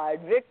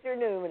arrived. Victor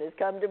Newman has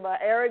come to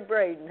Eric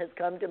Braeden has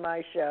come to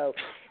my show.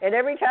 And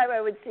every time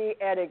I would see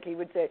Eric, he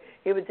would say,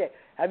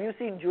 have you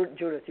seen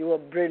Judith? You are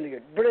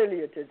brilliant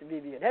as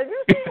Vivian. Have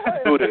you seen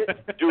her?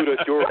 Judith,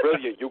 you're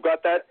brilliant. You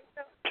got that?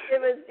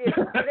 It was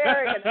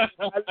Eric.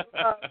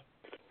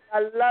 I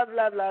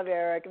love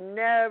Eric.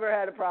 Never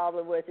had a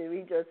problem with him.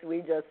 We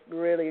just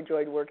really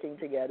enjoyed working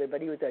together.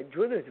 But he was like,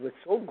 Judith was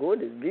so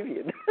good as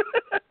Vivian.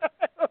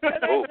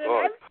 Oh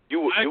God,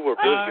 you were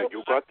brilliant.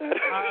 You got that?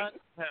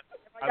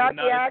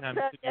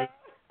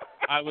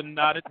 I would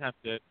not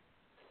attempt it.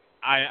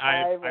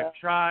 I've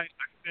tried.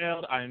 I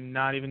failed. I'm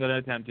not even going to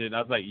attempt it. I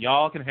was like,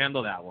 y'all can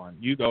handle that one.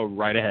 You go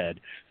right ahead.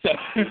 So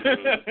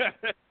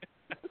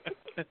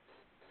that's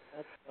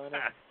funny.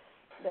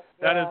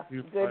 That is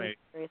too funny.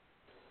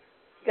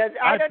 Because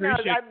I don't know.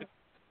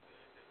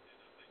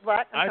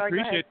 What? I'm sorry,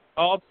 appreciate the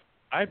call.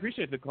 I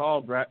appreciate the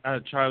call,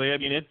 Charlie. I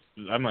mean,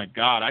 I'm like,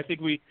 God. I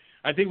think when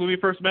we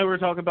first met, we were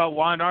talking about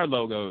Y&R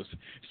logos.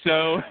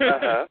 So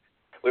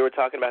we were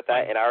talking about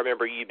that, and I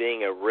remember you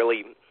being a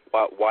really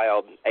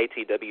wild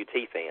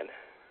ATWT fan,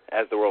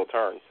 As the World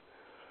Turns.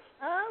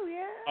 Oh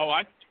yeah. Oh,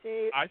 I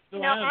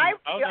still am.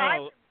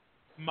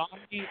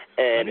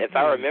 And if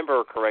I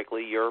remember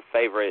correctly, your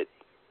favorite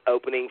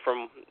opening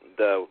from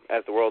the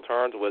As the World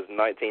Turns was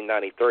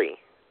 1993.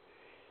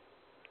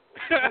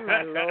 Oh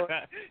my Lord!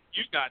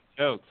 You got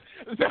jokes.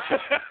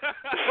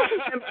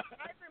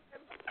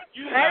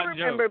 I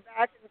remember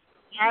back in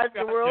As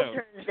the World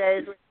Turns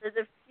days. There's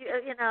a few,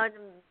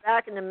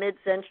 back in the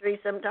mid-century,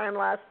 sometime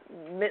last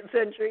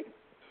mid-century.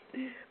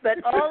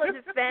 But all of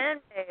the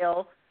fan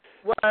mail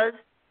was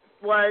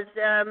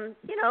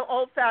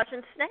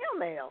old-fashioned snail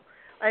mail.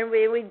 And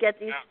we'd get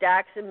these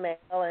stacks of mail,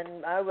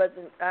 and I was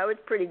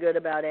pretty good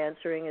about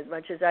answering as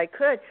much as I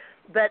could.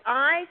 But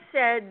I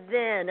said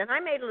then, and I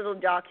made a little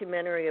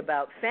documentary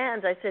about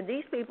fans, I said,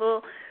 these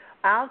people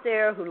out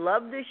there who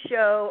love this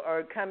show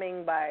are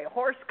coming by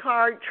horse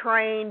cart,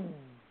 train,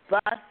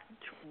 bus,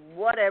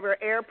 whatever,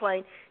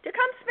 airplane, to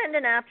come spend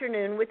an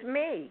afternoon with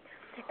me.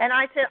 And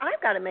I said, I've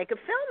got to make a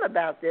film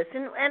about this.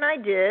 And I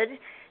did.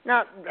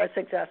 Not a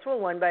successful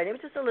one, but it was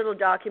just a little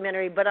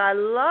documentary. But I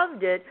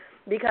loved it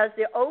because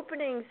the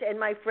openings, and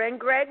my friend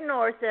Greg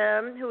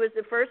Northam, who was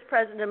the first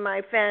president of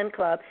my fan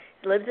club,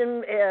 lives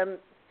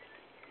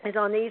is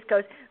on the East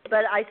Coast,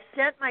 but I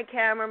sent my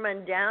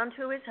cameraman down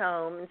to his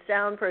home and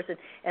sound person,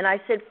 and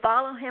I said,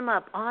 follow him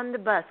up on the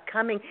bus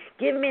coming,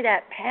 give me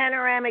that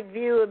panoramic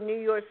view of New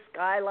York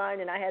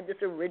skyline, and I had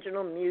this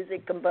original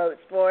music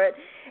composed for it,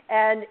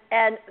 and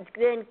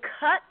then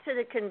cut to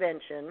the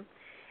convention,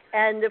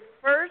 and the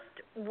first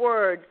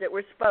words that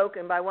were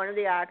spoken by one of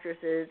the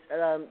actresses,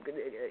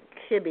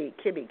 Kibby,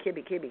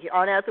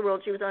 on As the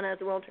World, she was on As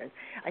the World Turns,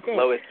 I think.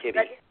 Lois Kibby.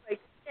 But anyway, she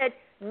said,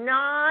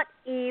 not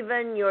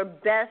even your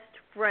best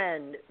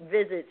friend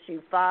visits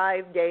you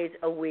 5 days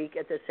a week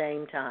at the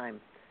same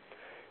time.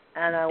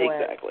 And I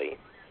went, exactly.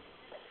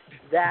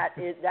 That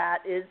is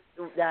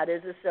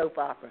a soap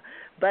opera.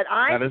 But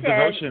I that is said,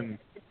 devotion.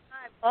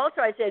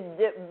 Also, I said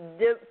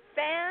the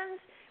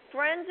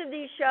friends of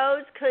these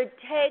shows could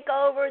take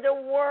over the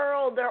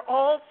world. They're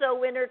all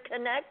so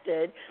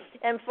interconnected.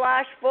 And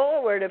flash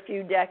forward a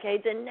few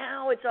decades, and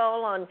now it's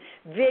all on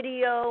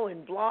video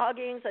and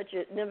blogging, such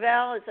as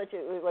Novell,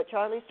 what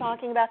Charlie's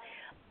talking about.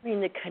 I mean,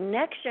 the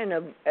connection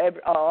of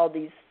all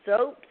these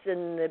soaps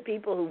and the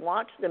people who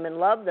watch them and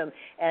love them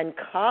and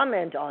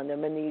comment on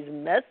them and these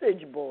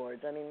message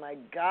boards. I mean, my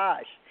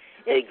gosh.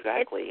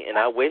 Exactly. And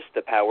I wish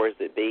the powers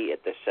that be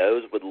at the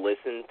shows would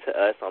listen to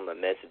us on the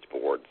message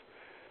boards.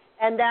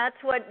 And that's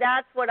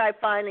what I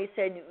finally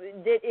said.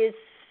 It is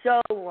so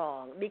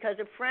wrong, because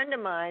a friend of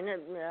mine,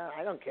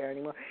 I don't care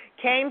anymore,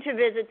 came to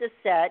visit the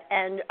set,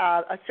 and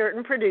a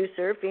certain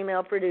producer,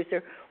 female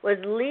producer, was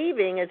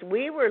leaving as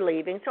we were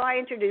leaving. So I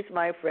introduced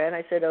my friend.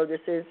 I said, oh, this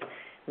is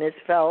Miss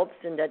Phelps,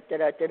 and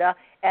da-da-da-da-da.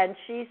 And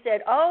she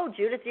said, oh,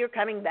 Judith, you're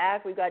coming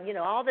back. We've got,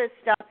 all this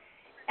stuff.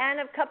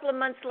 And a couple of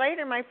months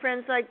later, my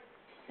friend's like,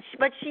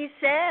 but she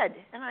said.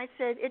 And I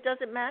said, it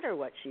doesn't matter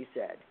what she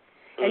said.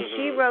 And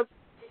she wrote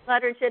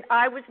letter and said,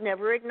 I was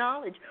never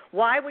acknowledged.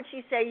 Why would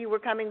she say you were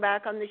coming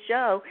back on the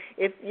show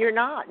if you're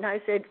not? And I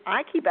said,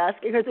 I keep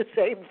asking her the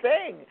same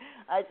thing.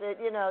 I said,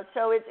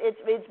 so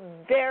it's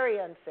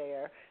very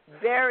unfair,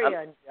 very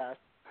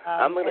unjust.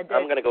 I'm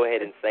gonna go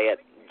ahead and say it.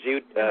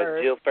 Jill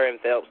Farron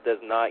Phelps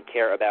does not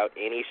care about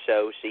any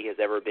show she has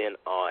ever been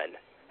on.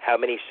 How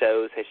many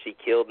shows has she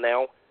killed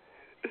now?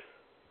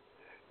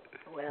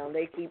 Well,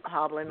 they keep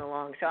hobbling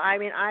along. So I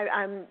mean,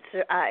 I'm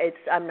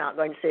not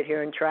going to sit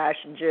here and trash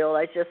Jill.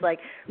 It's just like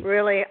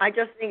really, I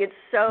just think it's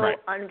so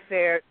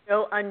unfair,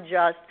 so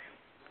unjust.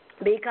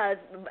 Because,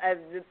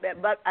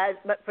 but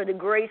for the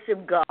grace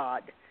of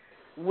God,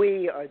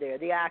 we are there.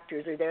 The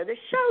actors are there. The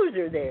shows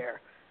are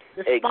there.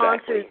 The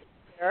sponsors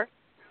are there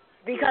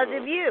because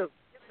of you.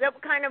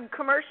 What kind of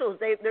commercials?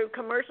 They're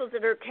commercials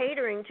that are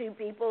catering to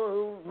people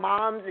who,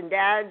 moms and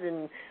dads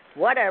and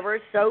whatever,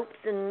 soaps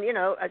and,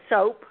 a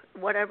soap,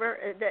 whatever,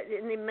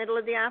 in the middle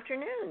of the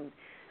afternoon.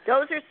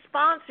 Those are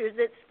sponsors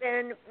that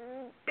spend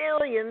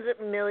billions,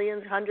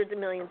 millions, hundreds of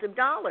millions of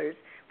dollars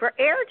for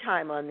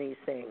airtime on these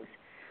things.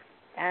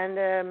 And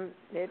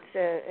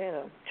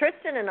it's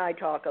Tristan and I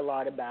talk a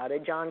lot about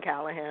it. John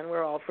Callahan,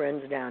 we're all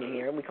friends down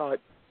here. I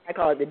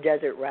call it the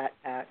Desert Rat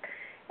Pack.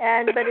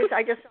 I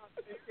just saw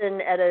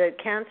Tristan at a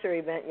cancer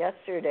event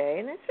yesterday,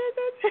 and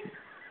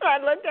I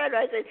looked at her.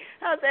 I said,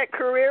 "How's that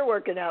career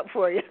working out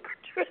for you,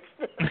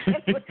 Tristan?"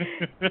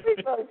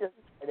 We both just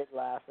started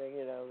laughing,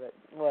 but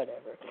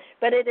whatever.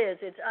 But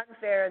it's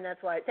unfair, and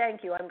that's why.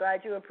 Thank you. I'm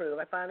glad you approve.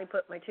 I finally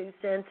put my 2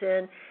 cents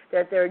in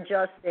that there are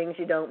just things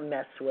you don't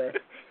mess with.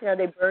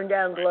 They burn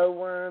down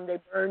Glowworm. They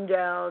burn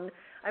down.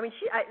 I think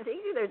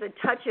there's a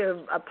touch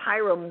of a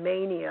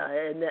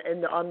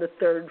pyromania on the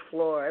 3rd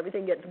floor.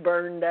 Everything gets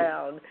burned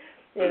down.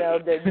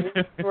 The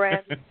Newman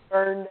Ranch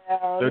burned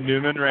down. The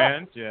Newman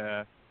Ranch,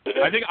 yeah.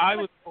 I think I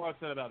was more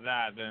upset about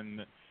that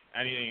than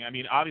anything. I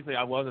mean, obviously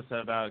I was upset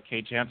about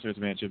Kate Chancellor's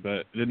mansion,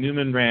 but the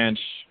Newman Ranch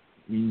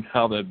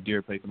held a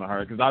dear place in my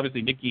heart because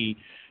obviously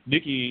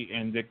Nikki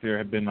and Victor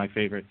have been my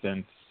favorite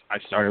since I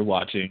started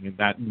watching, and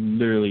that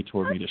literally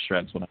tore me to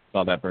shreds when I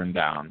saw that burn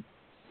down.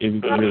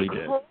 It really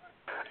did.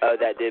 Oh,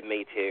 that did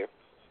me too.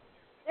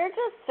 There's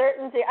just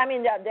certain things. I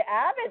mean, the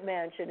Abbott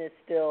mansion is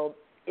still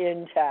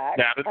intact.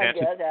 The Abbott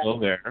mansion is still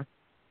there.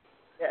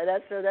 Yeah,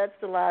 that's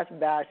the last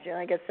bastion.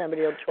 I guess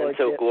somebody will torch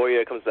until it.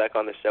 Gloria comes back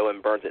on the show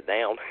and burns it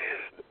down.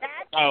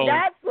 I'll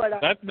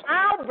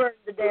burn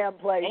the damn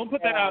place. Don't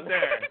put that out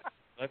there.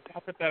 Let's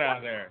not put that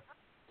out there.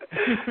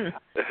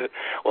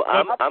 Well,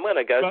 I'm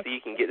gonna go so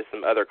you can get to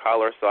some other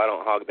callers, so I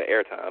don't hog the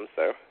airtime.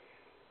 So,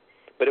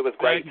 but it was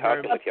great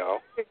talking with y'all.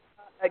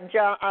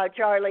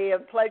 Charlie, a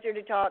pleasure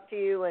to talk to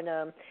you,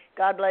 and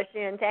God bless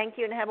you, and thank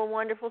you, and have a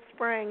wonderful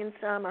spring and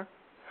summer.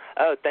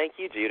 Oh, thank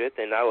you, Judith,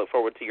 and I look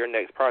forward to your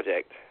next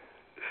project.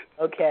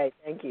 Okay,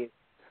 thank you.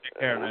 Take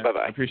care, man.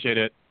 Bye-bye. I appreciate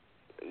it.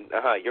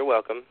 You're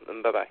welcome.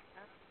 Bye-bye.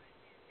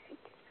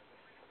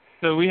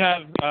 So we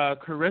have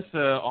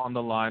Carissa on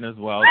the line as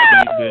well.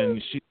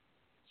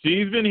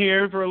 She's been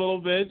here for a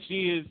little bit.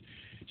 She's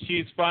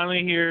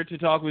finally here to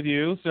talk with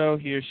you. So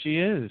here she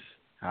is.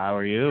 How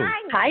are you?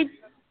 Hi.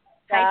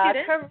 Hi,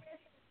 Judith.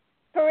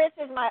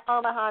 Carissa's my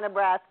Omaha,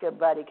 Nebraska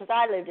buddy, because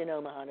I lived in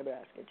Omaha,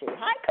 Nebraska too.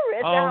 Hi,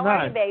 Carissa. Oh, how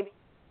are you, baby?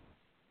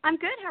 I'm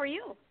good. How are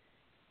you?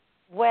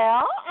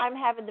 Well, I'm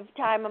having the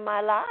time of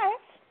my life.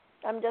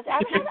 I'm good.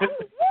 I'm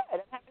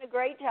having a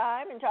great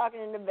time and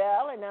talking to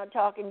Belle and now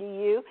talking to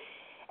you.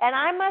 And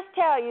I must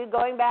tell you,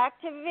 going back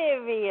to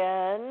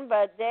Vivian,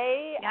 but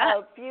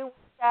a few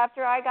weeks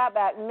after I got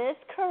back, Miss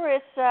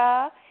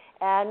Carissa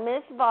and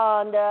Miss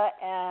Vonda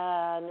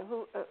and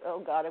who? Oh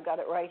God, I've got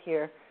it right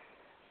here.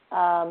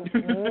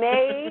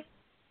 May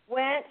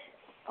went.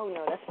 Oh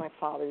no, that's my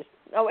father's.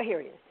 Oh,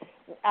 here he is.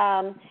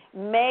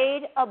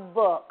 Made a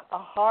book, a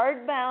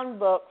hardbound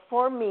book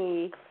for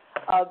me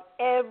of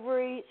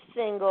every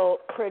single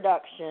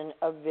production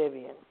of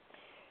Vivian.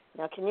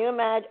 Now, can you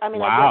imagine? I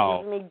mean, wow.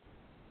 I guess me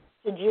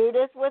to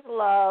Judith with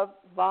love,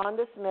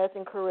 Vonda Smith,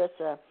 and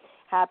Carissa.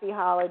 Happy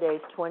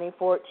Holidays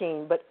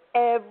 2014. But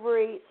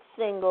every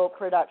single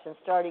production,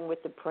 starting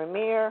with the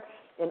premiere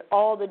in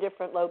all the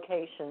different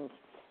locations.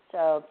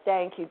 So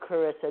thank you,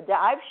 Carissa.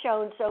 I've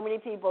shown so many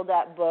people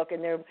that book,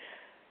 and they're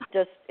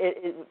just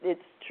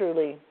it's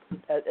truly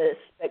a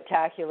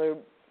spectacular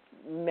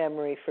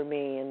memory for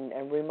me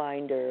and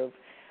reminder of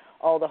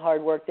all the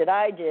hard work that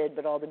I did,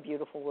 but all the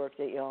beautiful work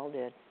that you all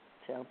did.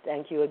 So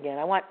thank you again.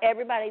 I want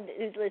everybody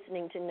who's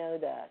listening to know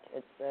that.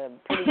 It's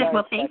pretty darn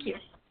well, thank you.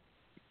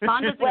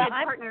 Vonda's a good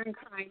partner in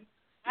crime.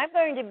 I'm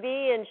going to be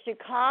in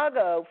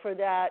Chicago for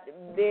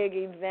that big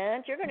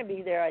event. You're going to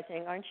be there, I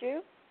think, aren't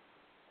you?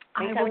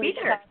 I will be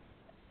there.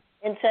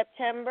 In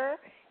September?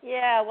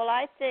 Yeah, well,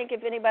 I think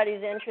if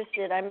anybody's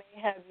interested, I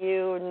may have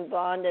you and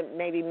Vonda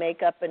maybe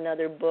make up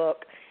another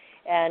book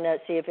and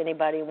see if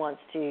anybody wants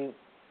to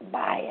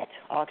buy it,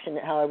 auction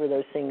it, however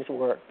those things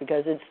work,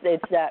 because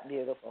it's that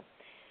beautiful.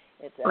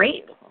 It's that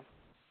Great. Beautiful.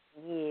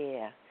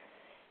 Yeah.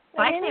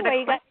 Well, I have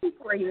a question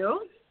for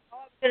you. I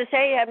was going to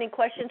say, you have any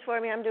questions for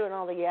me? I'm doing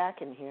all the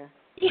yakking here.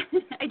 Yeah,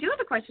 I do have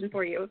a question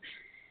for you.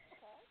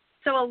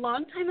 So a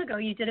long time ago,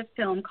 you did a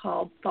film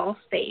called False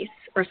Face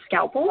or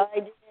Scalpel.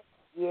 I did.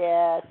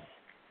 Yes.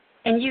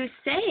 And you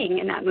sang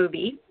in that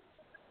movie.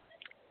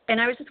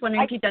 And I was just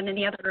wondering if you'd done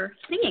any other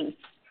singing.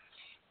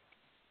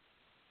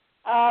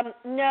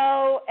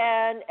 No,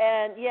 and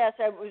yes,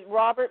 it was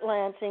Robert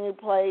Lansing who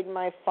played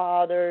my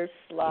father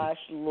 /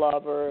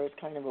 lover. It's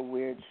kind of a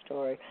weird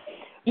story,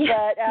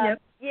 but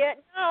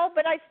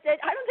but I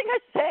don't think I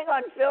sang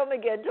on film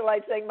again until I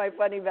sang my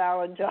funny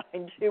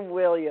Valentine to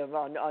William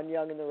on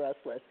Young and the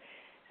Restless.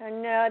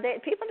 And no,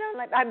 people don't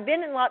like. I've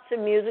been in lots of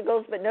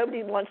musicals, but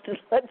nobody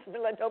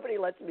nobody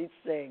lets me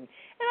sing,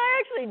 and I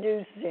actually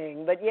do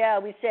sing. But yeah,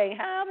 we sang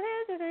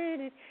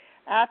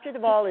After the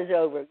Ball Is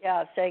Over. Yeah,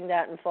 I sang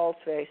that in False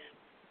Face.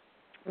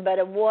 But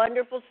a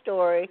wonderful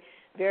story,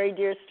 very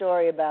dear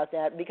story about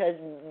that, because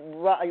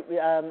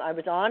I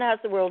was on As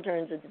the World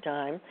Turns at the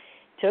time,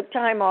 took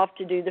time off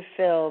to do the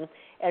film,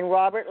 and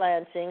Robert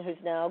Lansing, who's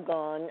now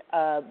gone,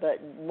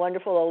 but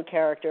wonderful old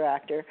character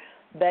actor,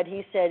 but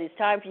he said, it's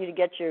time for you to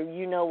get your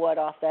you-know-what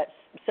off that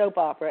soap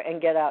opera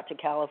and get out to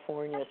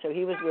California. So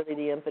he was really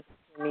the impetus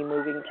for me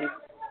moving to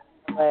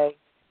LA,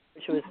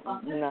 which was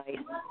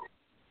nice.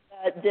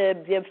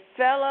 The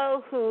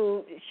fellow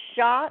who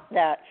shot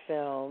that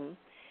film,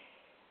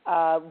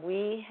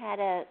 we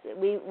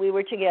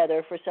were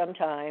together for some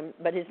time,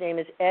 but his name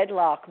is Ed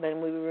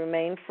Lockman. We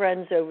remained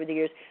friends over the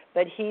years,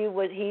 but he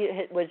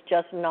was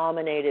just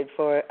nominated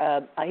for.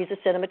 He's a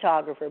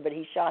cinematographer, but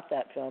he shot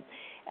that film,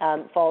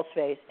 False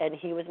Face, and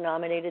he was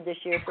nominated this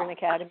year for an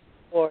Academy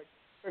Award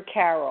for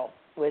Carol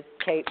with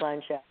Cate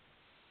Blanchett.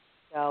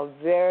 So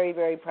very,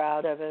 very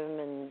proud of him,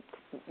 and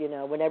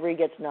whenever he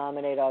gets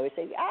nominated, I always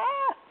say,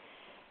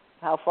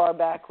 how far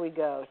back we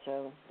go.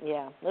 So,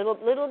 yeah,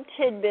 little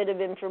tidbit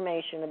of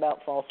information about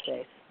False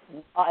Face.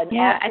 I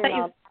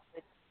thought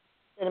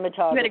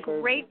cinematographer. You had a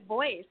great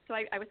voice, so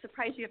I was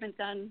surprised you haven't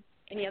done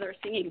any other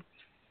singing.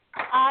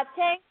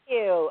 Thank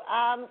you.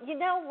 You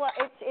know what?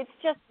 It's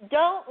just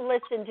don't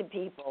listen to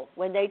people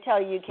when they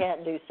tell you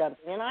can't do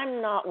something. And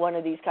I'm not one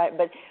of these kind.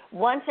 But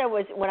when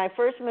I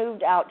first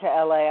moved out to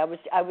LA, I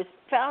was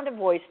found a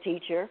voice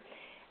teacher,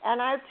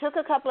 and I took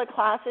a couple of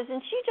classes,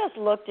 and she just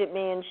looked at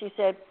me and she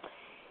said,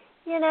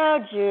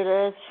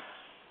 Judith,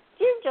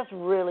 you just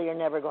really are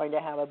never going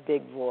to have a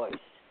big voice.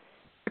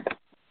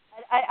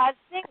 I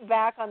think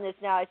back on this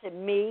now. I said,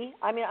 me?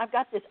 I mean, I've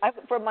got this.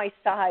 For my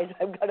size,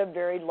 I've got a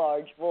very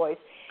large voice.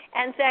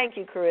 And thank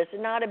you, Carissa.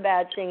 Not a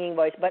bad singing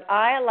voice. But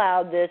I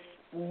allowed this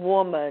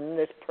woman,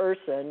 this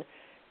person,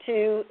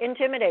 to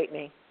intimidate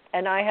me.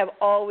 And I have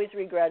always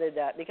regretted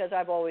that because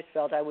I've always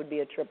felt I would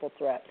be a triple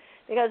threat.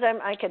 Because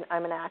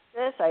I'm an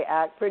actress, I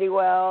act pretty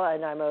well,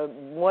 and I'm a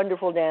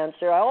wonderful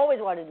dancer. I always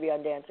wanted to be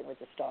on Dancing with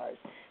the Stars,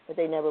 but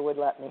they never would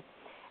let me.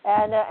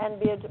 And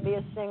be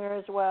a singer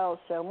as well.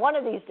 So one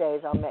of these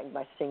days I'll make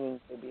my singing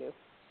debut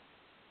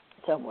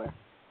somewhere.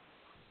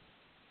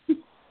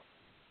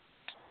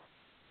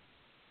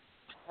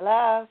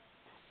 Hello?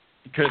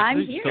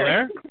 I'm here. Still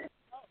there?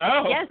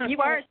 Oh. Yes, you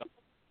are.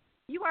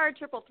 You are a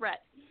triple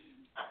threat.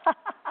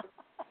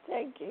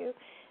 Thank you.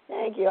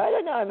 Thank you. I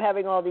don't know. I'm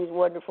having all these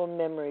wonderful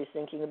memories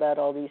thinking about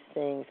all these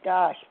things.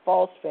 Gosh,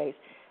 False Face.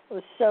 There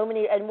was so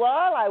many. And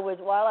while I was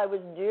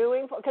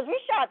doing, because we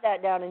shot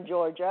that down in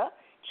Georgia,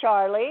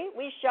 Charlie.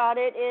 We shot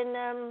it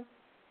in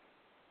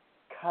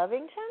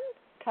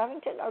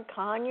Covington or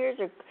Conyers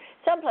or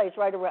someplace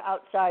right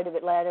outside of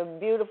Atlanta. A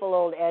beautiful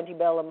old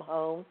antebellum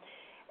home.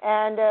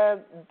 And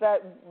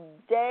but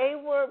there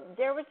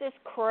was this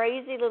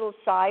crazy little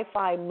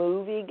sci-fi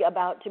movie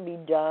about to be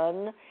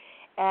done.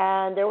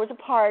 And there was a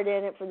part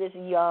in it for this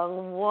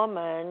young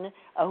woman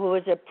who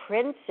was a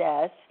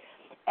princess,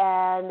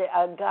 and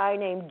a guy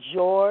named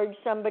George,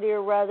 somebody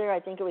or other, I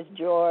think it was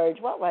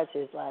George. What was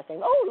his last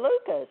name? Oh,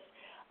 Lucas.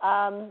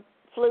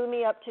 Flew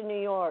me up to New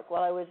York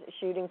while I was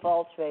shooting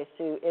False Face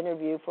to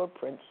interview for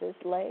Princess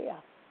Leia.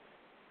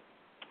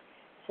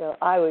 So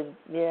I was,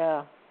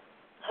 I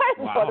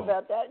hadn't thought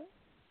about that.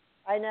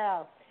 I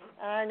know.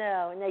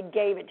 And they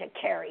gave it to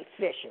Carrie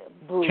Fisher.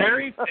 Boom.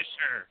 Carrie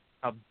Fisher.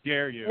 How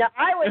dare you? No,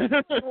 I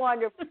was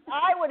wonderful.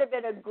 I would have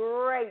been a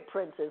great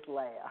Princess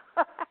Leia.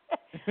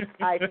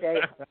 I say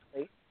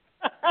humbly.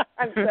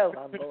 I'm so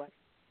humble.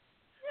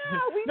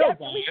 No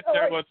bias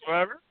there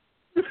whatsoever.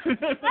 I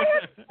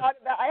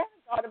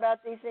haven't thought about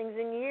these things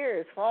in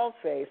years. False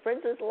Face,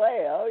 Princess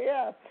Leia, oh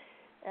yeah,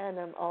 and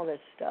all this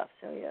stuff.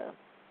 So yeah,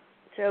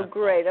 so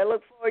great. I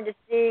look forward to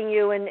seeing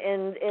you in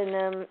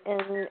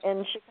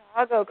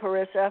Chicago,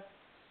 Carissa.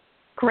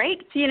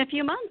 Great. See you in a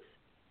few months.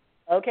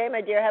 Okay,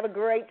 my dear. Have a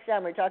great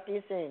summer. Talk to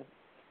you soon.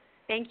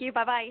 Thank you.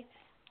 Bye-bye.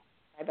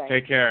 Bye-bye.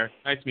 Take care.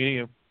 Nice meeting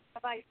you.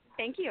 Bye-bye.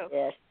 Thank you.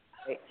 Yes,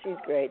 she's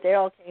great. They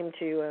all came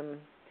to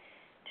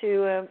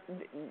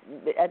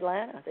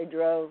Atlanta. They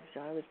drove,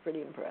 so I was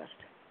pretty impressed.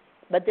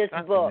 But this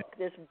book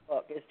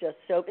is just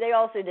so. They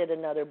also did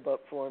another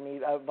book for me.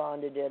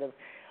 Vonda did of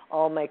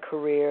all my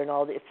career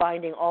and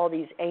finding all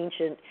these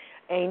ancient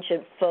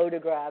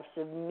photographs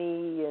of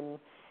me and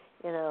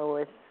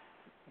with.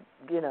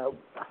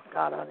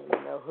 God, I don't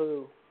even know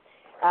who.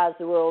 As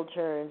the World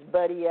Turns,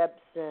 Buddy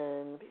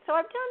Epson. So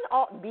I've done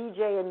all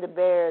BJ and the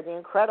Bear, The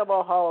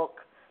Incredible Hulk,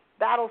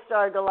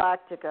 Battlestar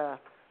Galactica,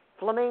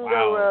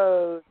 Flamingo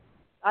Road.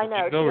 I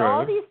know.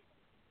 All these.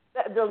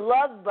 The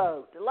Love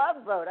Boat.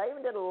 I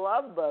even did a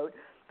Love Boat.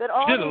 But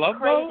all you did a Love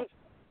Boat?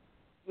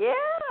 Yeah,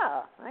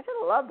 I did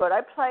a Love Boat. I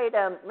played,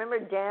 remember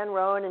Dan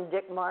Rowan and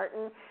Dick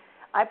Martin?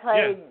 I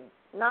played,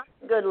 not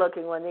the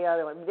good-looking one, the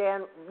other one.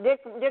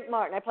 Dick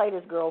Martin, I played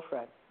his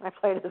girlfriend.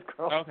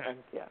 Okay.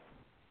 Yeah.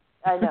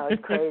 I know,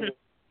 it's crazy.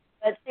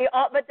 But see,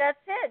 but that's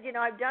it. You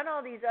know, I've done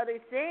all these other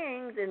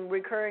things and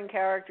recurring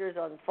characters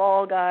on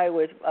Fall Guy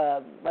with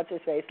what's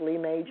his face, Lee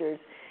Majors,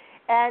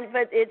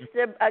 but it's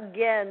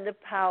the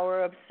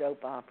power of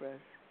soap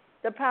operas.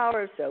 The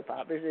power of soap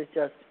operas is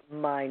just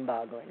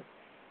mind-boggling.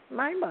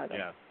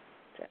 Yeah.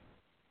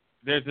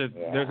 There's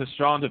a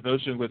strong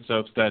devotion with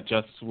soaps that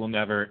just will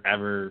never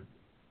ever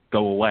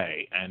go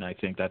away, and I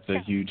think that's a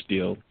huge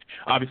deal.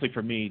 Obviously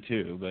for me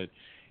too, but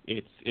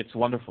it's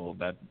wonderful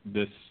that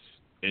this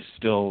is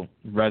still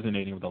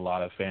resonating with a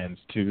lot of fans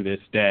to this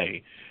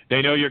day.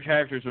 They know your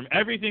characters from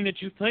everything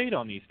that you've played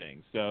on these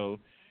things, so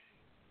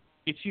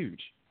it's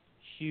huge.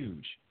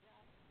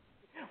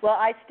 Well,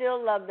 I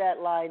still love that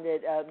line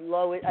that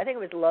Lois, I think it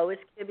was Lois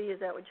Kibbe, is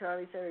that what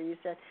Charlie said or you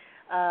said,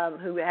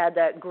 who had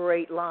that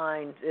great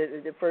line,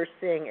 the first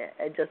thing,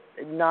 just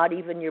not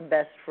even your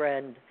best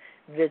friend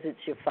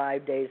visits you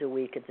 5 days a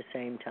week at the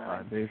same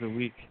time. 5 days a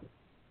week.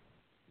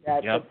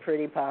 That's a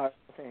pretty powerful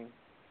thing.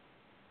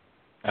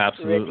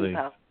 Absolutely.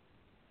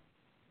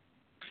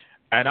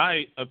 And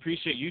I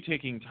appreciate you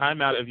taking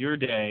time out of your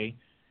day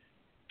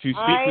to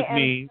speak with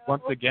me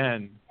once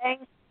again.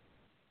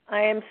 I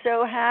am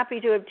so happy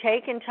to have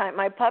taken time.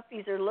 My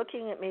puppies are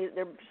looking at me.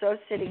 They're so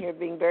sitting here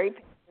being very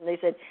patient. They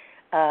said,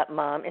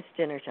 Mom, it's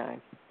dinner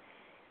time.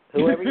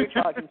 Whoever you're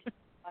talking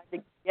to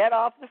get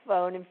off the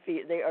phone and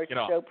feed. They are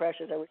so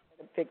precious. I wish I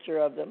had a picture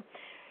of them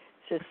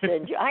to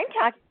send you. I'm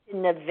talking to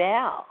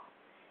Neville.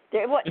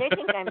 They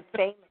think I'm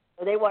famous.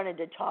 So they wanted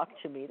to talk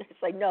to me.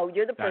 It's like, no,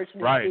 you're the person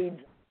who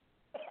feeds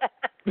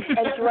them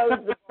and throws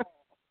the ball.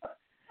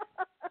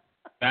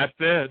 That's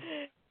it.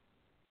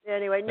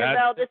 Anyway,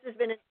 Neville, this has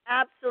been an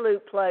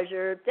absolute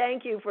pleasure.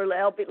 Thank you for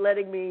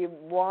letting me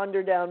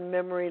wander down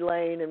memory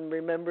lane and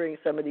remembering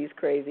some of these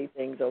crazy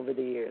things over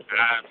the years.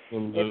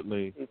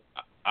 Absolutely.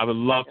 I would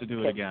love to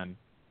do it again.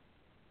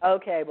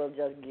 Okay, well,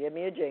 just give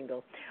me a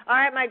jingle. All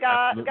right, my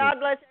God. Absolutely. God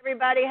bless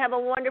everybody. Have a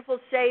wonderful,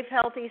 safe,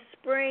 healthy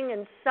spring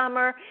and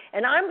summer.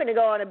 And I'm going to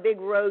go on a big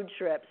road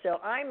trip, so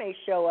I may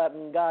show up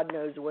in God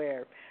knows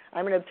where.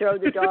 I'm going to throw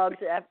the dogs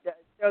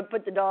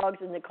put the dogs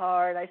in the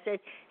car, and I said,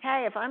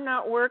 hey, if I'm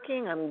not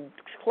working, I'm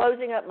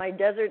closing up my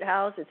desert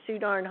house. It's too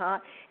darn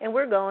hot, and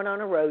we're going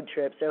on a road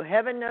trip. So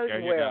heaven knows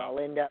where I'll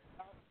end up.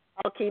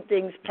 I'll keep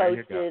things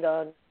posted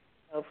on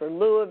for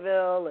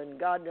Louisville and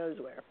God knows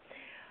where.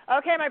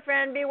 Okay, my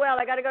friend, be well.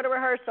 I got to go to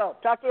rehearsal.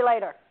 Talk to you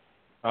later.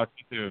 Talk to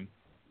you soon.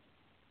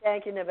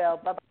 Thank you, Neville.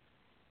 Bye-bye.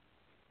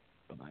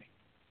 Bye-bye.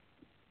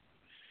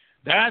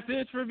 That's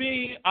it for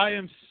me. I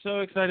am so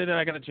excited that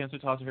I got a chance to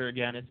talk to her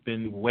again. It's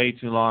been way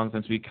too long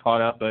since we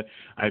caught up, but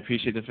I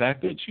appreciate the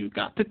fact that you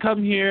got to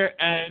come here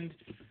and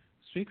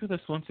speak with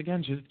us once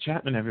again. Judith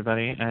Chapman,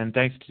 everybody. And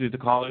thanks to the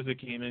callers that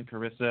came in,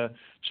 Carissa,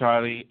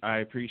 Charlie. I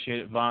appreciate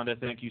it. Vonda,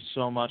 thank you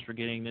so much for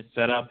getting this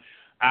set up.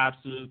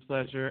 Absolute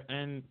pleasure.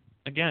 And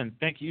again,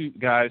 thank you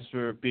guys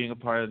for being a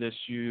part of this.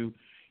 You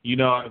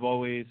know I've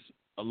always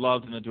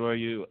loved and adore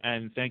you,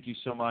 and thank you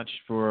so much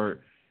for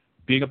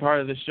being a part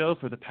of the show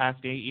for the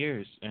past 8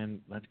 years, and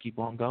let's keep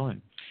on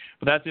going.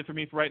 But that's it for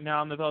me for right now.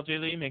 I'm Neville J.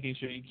 Lee, making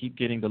sure you keep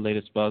getting the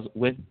latest buzz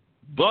with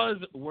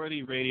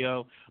Buzzworthy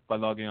Radio by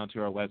logging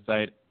onto our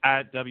website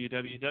at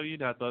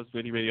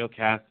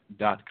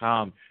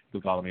www.buzzworthyradiocast.com. You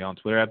can follow me on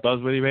Twitter at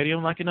Buzzworthy Radio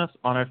and liking us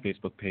on our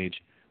Facebook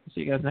page. We'll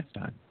see you guys next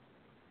time.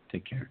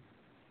 Take care.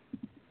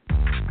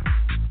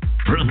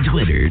 From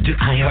Twitter to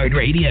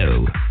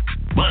iHeartRadio,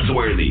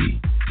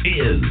 Buzzworthy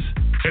is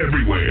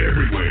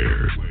everywhere.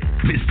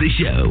 Miss the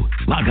show?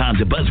 Log on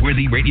to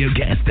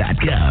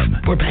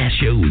BuzzworthyRadiocast.com for past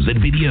shows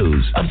and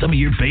videos of some of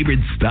your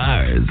favorite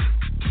stars.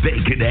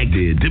 Stay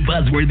connected to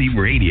Buzzworthy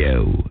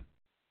Radio.